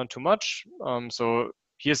this too much. So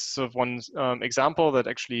here's sort of one example that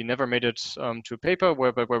actually never made it to a paper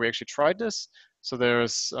where we actually tried this. So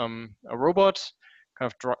there's a robot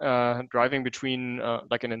kind of driving between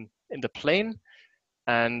like in the plane,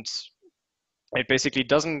 and it basically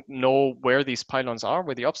doesn't know where these pylons are,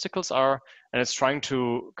 where the obstacles are, and it's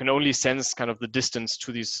can only sense kind of the distance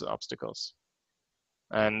to these obstacles.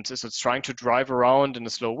 And so it's trying to drive around in a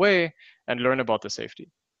slow way and learn about the safety.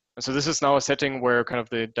 And so this is now a setting where kind of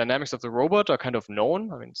the dynamics of the robot are kind of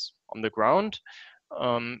known. I mean, it's on the ground,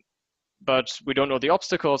 but we don't know the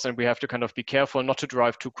obstacles, and we have to kind of be careful not to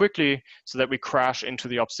drive too quickly so that we crash into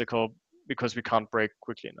the obstacle because we can't brake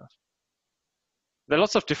quickly enough. There are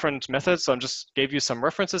lots of different methods. So I just gave you some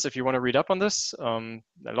references if you want to read up on this. There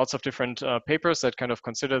are lots of different papers that kind of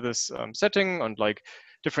consider this setting, and like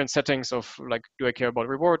different settings of like, do I care about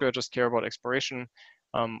reward? Do I just care about exploration?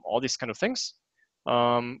 All these kind of things.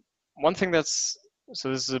 One thing so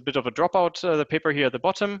this is a bit of a dropout, the paper here at the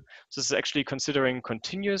bottom. So this is actually considering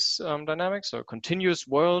continuous dynamics, or continuous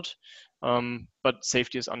world, but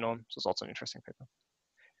safety is unknown. So it's also an interesting paper.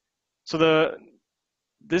 So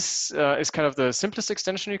this is kind of the simplest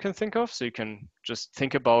extension you can think of. So you can just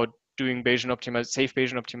think about doing safe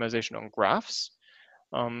Bayesian optimization on graphs.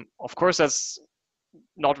 Of course, that's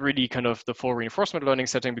not really kind of the full reinforcement learning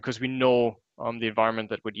setting, because we know the environment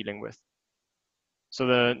that we're dealing with. So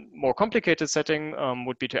the more complicated setting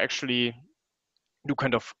would be to actually do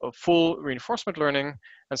kind of a full reinforcement learning.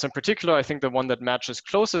 And so in particular, I think the one that matches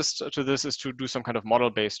closest to this is to do some kind of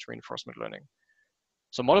model-based reinforcement learning.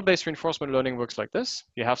 So model-based reinforcement learning works like this.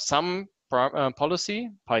 You have some policy,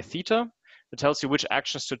 pi theta, that tells you which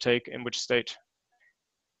actions to take in which state.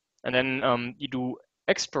 And then you do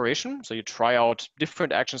exploration. So you try out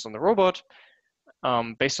different actions on the robot.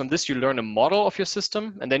 Based on this, you learn a model of your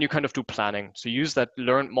system, and then you kind of do planning. So you use that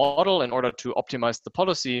learned model in order to optimize the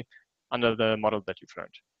policy under the model that you've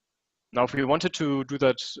learned. Now, if we wanted to do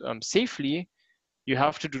that safely, you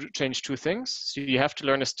have to change two things. So you have to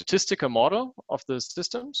learn a statistical model of the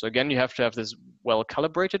system. So again, you have to have this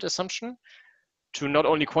well-calibrated assumption to not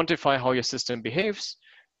only quantify how your system behaves,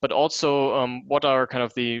 but also what are kind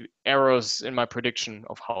of the errors in my prediction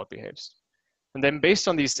of how it behaves. And then based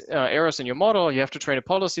on these errors in your model, you have to train a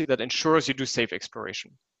policy that ensures you do safe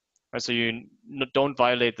exploration. Right? So you don't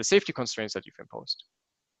violate the safety constraints that you've imposed.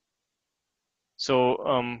 So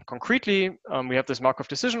concretely, we have this Markov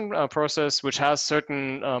decision process, which has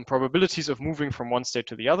certain probabilities of moving from one state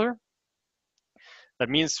to the other. That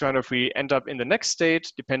means kind of we end up in the next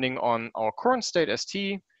state, depending on our current state,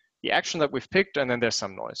 ST, the action that we've picked, and then there's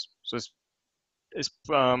some noise. So it's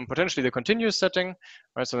potentially the continuous setting,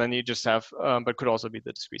 right? So then you just have, but could also be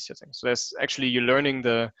the discrete setting. So there's actually, you're learning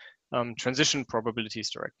the transition probabilities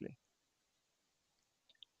directly.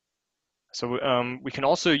 So we can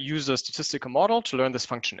also use a statistical model to learn this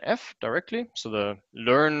function f directly. So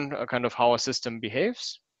learn kind of how a system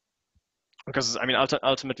behaves. Because I mean,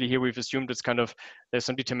 ultimately here we've assumed it's kind of, there's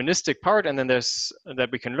some deterministic part, and then there's that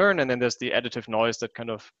we can learn, and then there's the additive noise that kind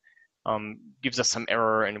of gives us some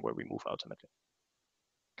error in where we move ultimately.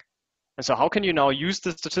 And so how can you now use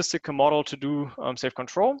the statistical model to do safe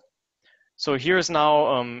control? So here is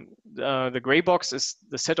now, the gray box is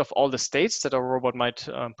the set of all the states that our robot might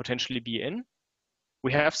potentially be in.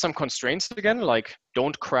 We have some constraints again, like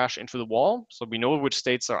don't crash into the wall. So we know which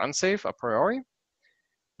states are unsafe a priori.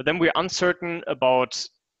 But then we're uncertain about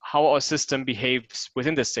how our system behaves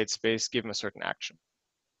within the state space given a certain action.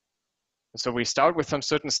 And so we start with some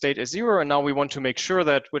certain state as 0, and now we want to make sure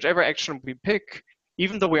that whichever action we pick,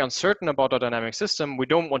 even though we're uncertain about our dynamic system, we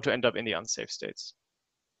don't want to end up in the unsafe states.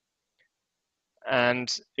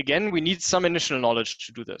 And again, we need some initial knowledge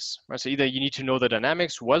to do this. Right? So either you need to know the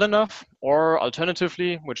dynamics well enough, or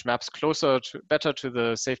alternatively, which maps better to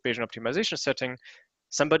the safe Bayesian optimization setting,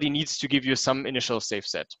 somebody needs to give you some initial safe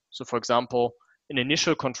set. So for example, an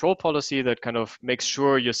initial control policy that kind of makes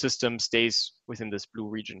sure your system stays within this blue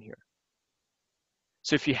region here.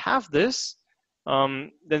 So if you have this,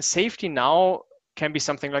 then safety now can be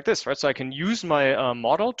something like this, right? So I can use my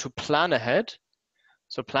model to plan ahead.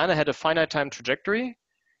 So plan ahead a finite time trajectory.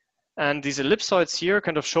 And these ellipsoids here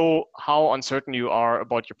kind of show how uncertain you are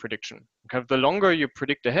about your prediction. Kind of the longer you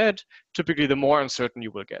predict ahead, typically the more uncertain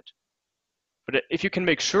you will get. But if you can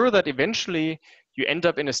make sure that eventually you end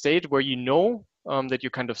up in a state where you know that you're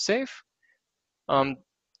kind of safe,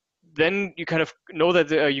 then you kind of know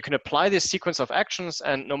that you can apply this sequence of actions,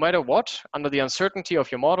 and no matter what, under the uncertainty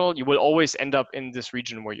of your model, you will always end up in this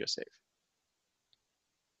region where you're safe.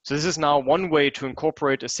 So this is now one way to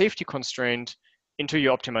incorporate a safety constraint into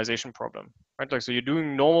your optimization problem, right? Like, so you're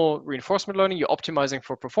doing normal reinforcement learning, you're optimizing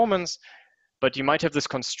for performance, but you might have this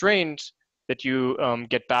constraint that you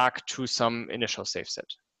get back to some initial safe set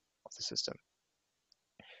of the system.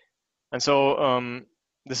 And so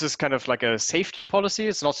this is kind of like a safety policy.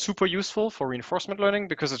 It's not super useful for reinforcement learning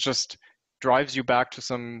because it just drives you back to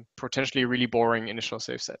some potentially really boring initial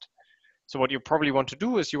safe set. So what you probably want to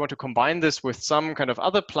do is you want to combine this with some kind of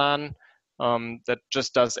other plan that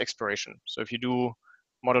just does exploration. So if you do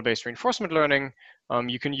model-based reinforcement learning,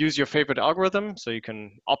 you can use your favorite algorithm. So you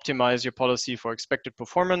can optimize your policy for expected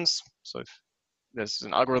performance. So if there's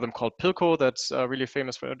an algorithm called Pilco that's really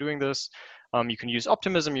famous for doing this. You can use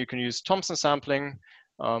optimism, you can use Thompson sampling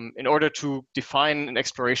in order to define an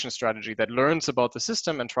exploration strategy that learns about the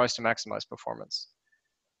system and tries to maximize performance.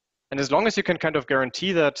 And as long as you can kind of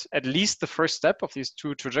guarantee that at least the first step of these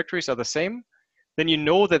two trajectories are the same, then you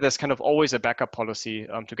know that there's kind of always a backup policy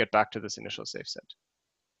to get back to this initial safe set.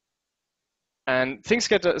 And things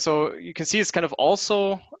get, so you can see it's kind of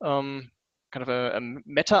also kind of a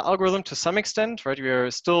meta algorithm to some extent, right? We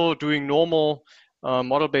are still doing normal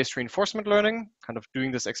model-based reinforcement learning, kind of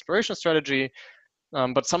doing this exploration strategy,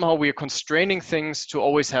 but somehow we are constraining things to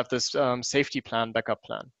always have this safety plan, backup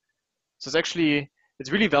plan. So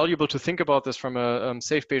it's really valuable to think about this from a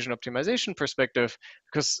safe Bayesian optimization perspective,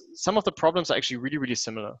 because some of the problems are actually really, really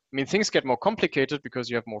similar. I mean, things get more complicated because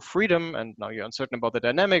you have more freedom and now you're uncertain about the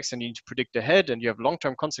dynamics and you need to predict ahead and you have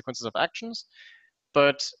long-term consequences of actions.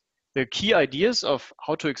 But the key ideas of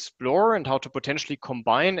how to explore and how to potentially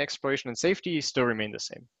combine exploration and safety still remain the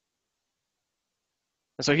same.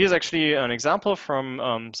 And so here's actually an example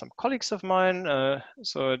from some colleagues of mine, at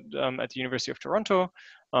the University of Toronto,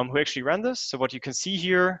 who actually ran this. So what you can see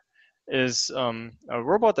here is a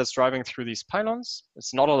robot that's driving through these pylons.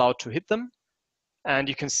 It's not allowed to hit them. And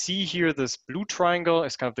you can see here this blue triangle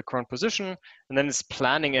is kind of the current position, and then it's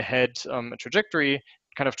planning ahead a trajectory,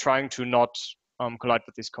 kind of trying to not collide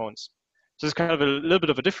with these cones. So it's kind of a little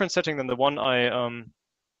bit of a different setting than the one I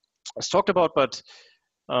talked about, but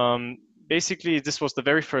basically this was the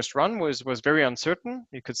very first run, was very uncertain.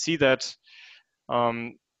 You could see that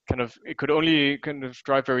it could only kind of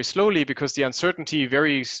drive very slowly because the uncertainty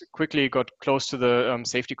very quickly got close to the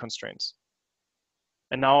safety constraints.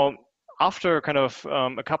 And now, after kind of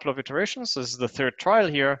a couple of iterations, this is the third trial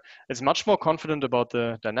here, it's much more confident about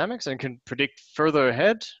the dynamics and can predict further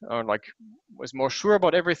ahead, or like is more sure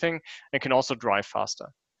about everything, and can also drive faster.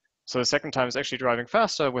 So the second time is actually driving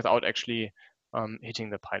faster without actually hitting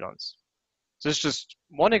the pylons. So this is just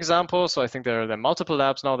one example. So I think there are multiple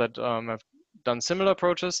labs now that have done similar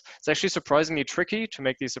approaches. It's actually surprisingly tricky to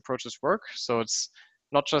make these approaches work. So it's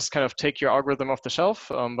not just kind of take your algorithm off the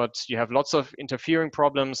shelf, but you have lots of interfering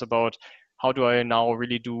problems about how do I now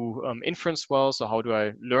really do inference well? So how do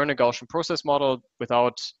I learn a Gaussian process model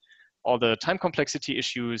without all the time complexity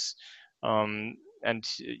issues? And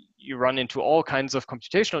you run into all kinds of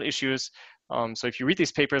computational issues. So if you read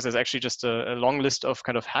these papers, there's actually just a long list of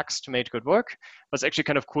kind of hacks to make good work. But it's actually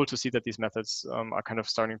kind of cool to see that these methods are kind of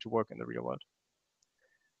starting to work in the real world.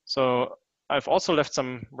 So I've also left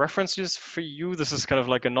some references for you. This is kind of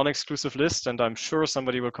like a non-exclusive list, and I'm sure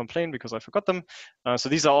somebody will complain because I forgot them. So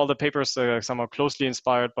these are all the papers that are somehow closely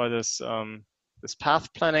inspired by this, this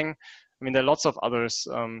path planning. I mean, there are lots of others.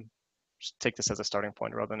 Just take this as a starting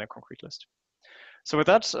point rather than a concrete list. So with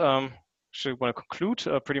that, actually want to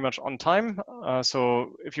conclude pretty much on time.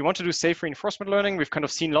 So if you want to do safe reinforcement learning, we've kind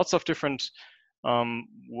of seen lots of different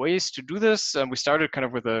ways to do this. We started kind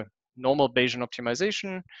of with a normal Bayesian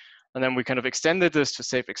optimization, and then we kind of extended this to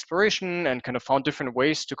safe exploration and kind of found different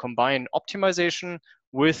ways to combine optimization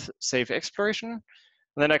with safe exploration.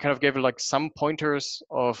 And then I kind of gave like some pointers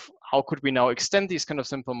of how could we now extend these kind of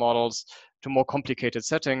simple models to more complicated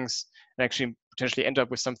settings and actually potentially end up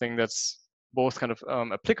with something that's both kind of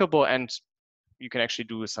applicable and you can actually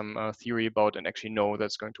do some theory about and actually know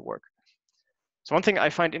that's going to work. So one thing I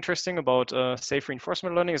find interesting about safe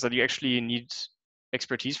reinforcement learning is that you actually need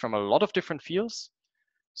expertise from a lot of different fields.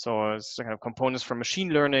 So it's kind of components from machine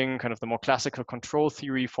learning, kind of the more classical control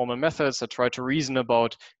theory, formal methods that try to reason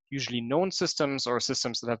about usually known systems or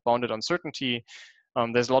systems that have bounded uncertainty.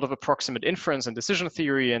 There's a lot of approximate inference and decision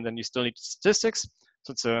theory, and then you still need statistics.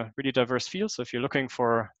 So it's a really diverse field. So if you're looking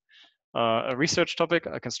for a research topic,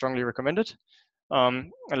 I can strongly recommend it.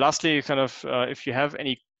 And lastly, kind of if you have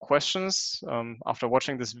any questions after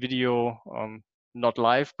watching this video, not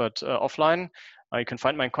live, but offline, You can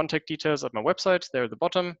find my contact details at my website there at the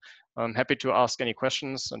bottom. I'm happy to ask any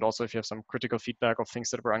questions. And also if you have some critical feedback of things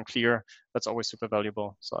that were unclear, that's always super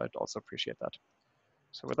valuable. So I'd also appreciate that.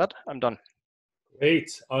 So with that, I'm done.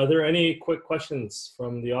 Great. Are there any quick questions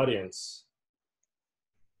from the audience?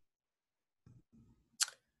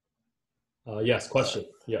 Yes, question.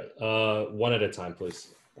 Yeah, one at a time,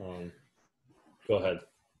 please. Go ahead.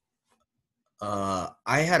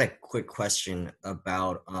 I had a quick question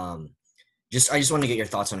about I just want to get your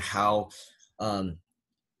thoughts on how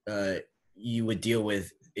you would deal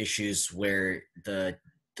with issues where the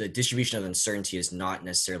distribution of uncertainty is not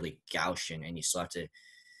necessarily Gaussian, and you still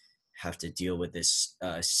have to deal with this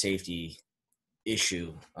safety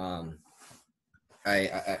issue. I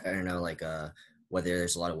don't know, like whether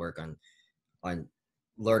there's a lot of work on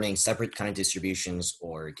learning separate kind of distributions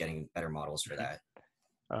or getting better models for that.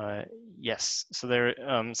 Yes, so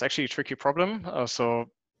it's actually a tricky problem,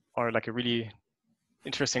 or like a really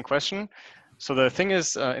interesting question. So the thing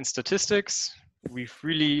is, in statistics, we've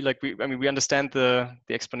really we understand the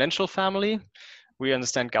exponential family, we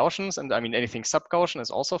understand Gaussians, and I mean anything sub-Gaussian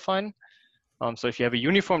is also fine. So if you have a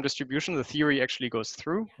uniform distribution, the theory actually goes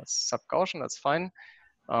through. That's sub-Gaussian, that's fine.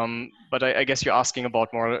 But I guess you're asking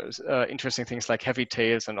about more interesting things like heavy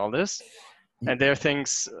tails and all this. And there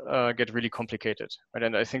things get really complicated. Right?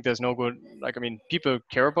 And I think there's no good, people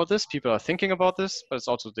care about this, people are thinking about this, but it's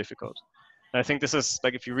also difficult. And I think this is,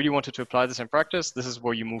 if you really wanted to apply this in practice, this is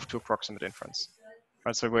where you move to approximate inference.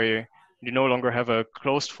 Right? So where you no longer have a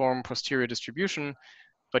closed form posterior distribution,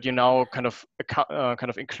 but you now kind of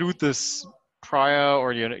include this prior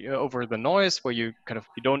or over the noise where you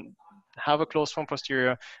don't have a closed form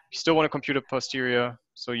posterior, you still want to compute a posterior,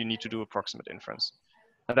 so you need to do approximate inference.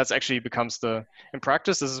 And that's actually becomes in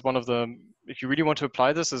practice, this is one of the, if you really want to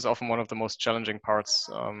apply this, is often one of the most challenging parts.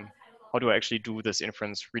 How do I actually do this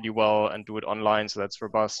inference really well and do it online so that's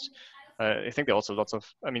robust? I think there are also lots of,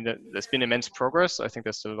 there's been immense progress. I think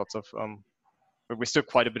there's still lots of, but we're still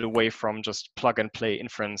quite a bit away from just plug and play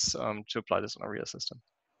inference to apply this on a real system.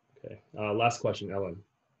 Okay, last question, Ellen.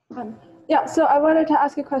 Yeah, so I wanted to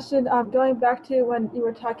ask a question going back to when you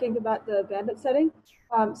were talking about the bandit setting.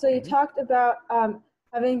 So you talked about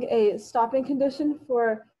having a stopping condition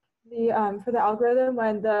for the algorithm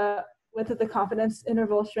when the width of the confidence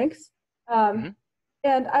interval shrinks.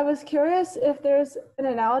 And I was curious if there's an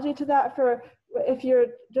analogy to that for if you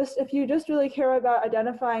just really care about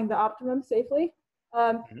identifying the optimum safely.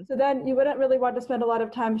 So then you wouldn't really want to spend a lot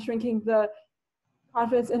of time shrinking the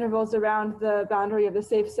confidence intervals around the boundary of the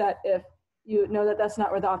safe set if you know that that's not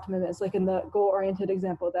where the optimum is, like in the goal-oriented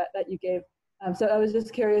example that you gave. So I was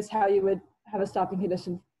just curious how you would have a stopping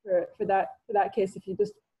condition for that case if you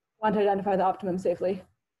just want to identify the optimum safely.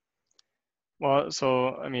 Well,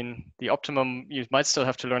 so the optimum, you might still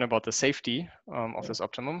have to learn about the safety of this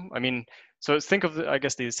optimum. So think of I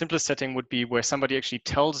guess the simplest setting would be where somebody actually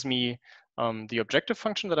tells me the objective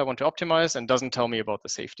function that I want to optimize and doesn't tell me about the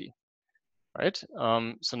safety. Right?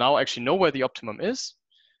 So now I actually know where the optimum is,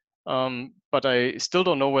 but I still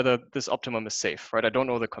don't know whether this optimum is safe, right? I don't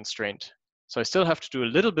know the constraint. So I still have to do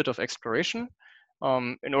a little bit of exploration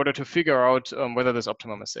in order to figure out whether this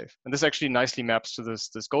optimum is safe. And this actually nicely maps to this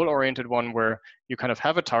goal-oriented one where you kind of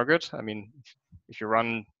have a target. If you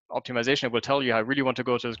run optimization, it will tell you I really want to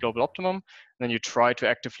go to this global optimum, and then you try to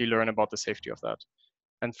actively learn about the safety of that.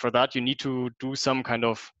 And for that, you need to do some kind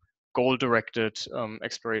of goal-directed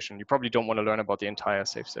exploration. You probably don't want to learn about the entire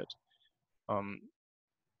safe set.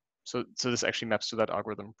 So this actually maps to that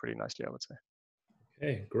algorithm pretty nicely, I would say.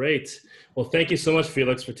 Okay, great. Well, thank you so much,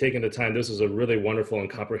 Felix, for taking the time. This was a really wonderful and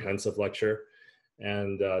comprehensive lecture,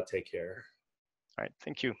 and take care. All right,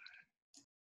 thank you.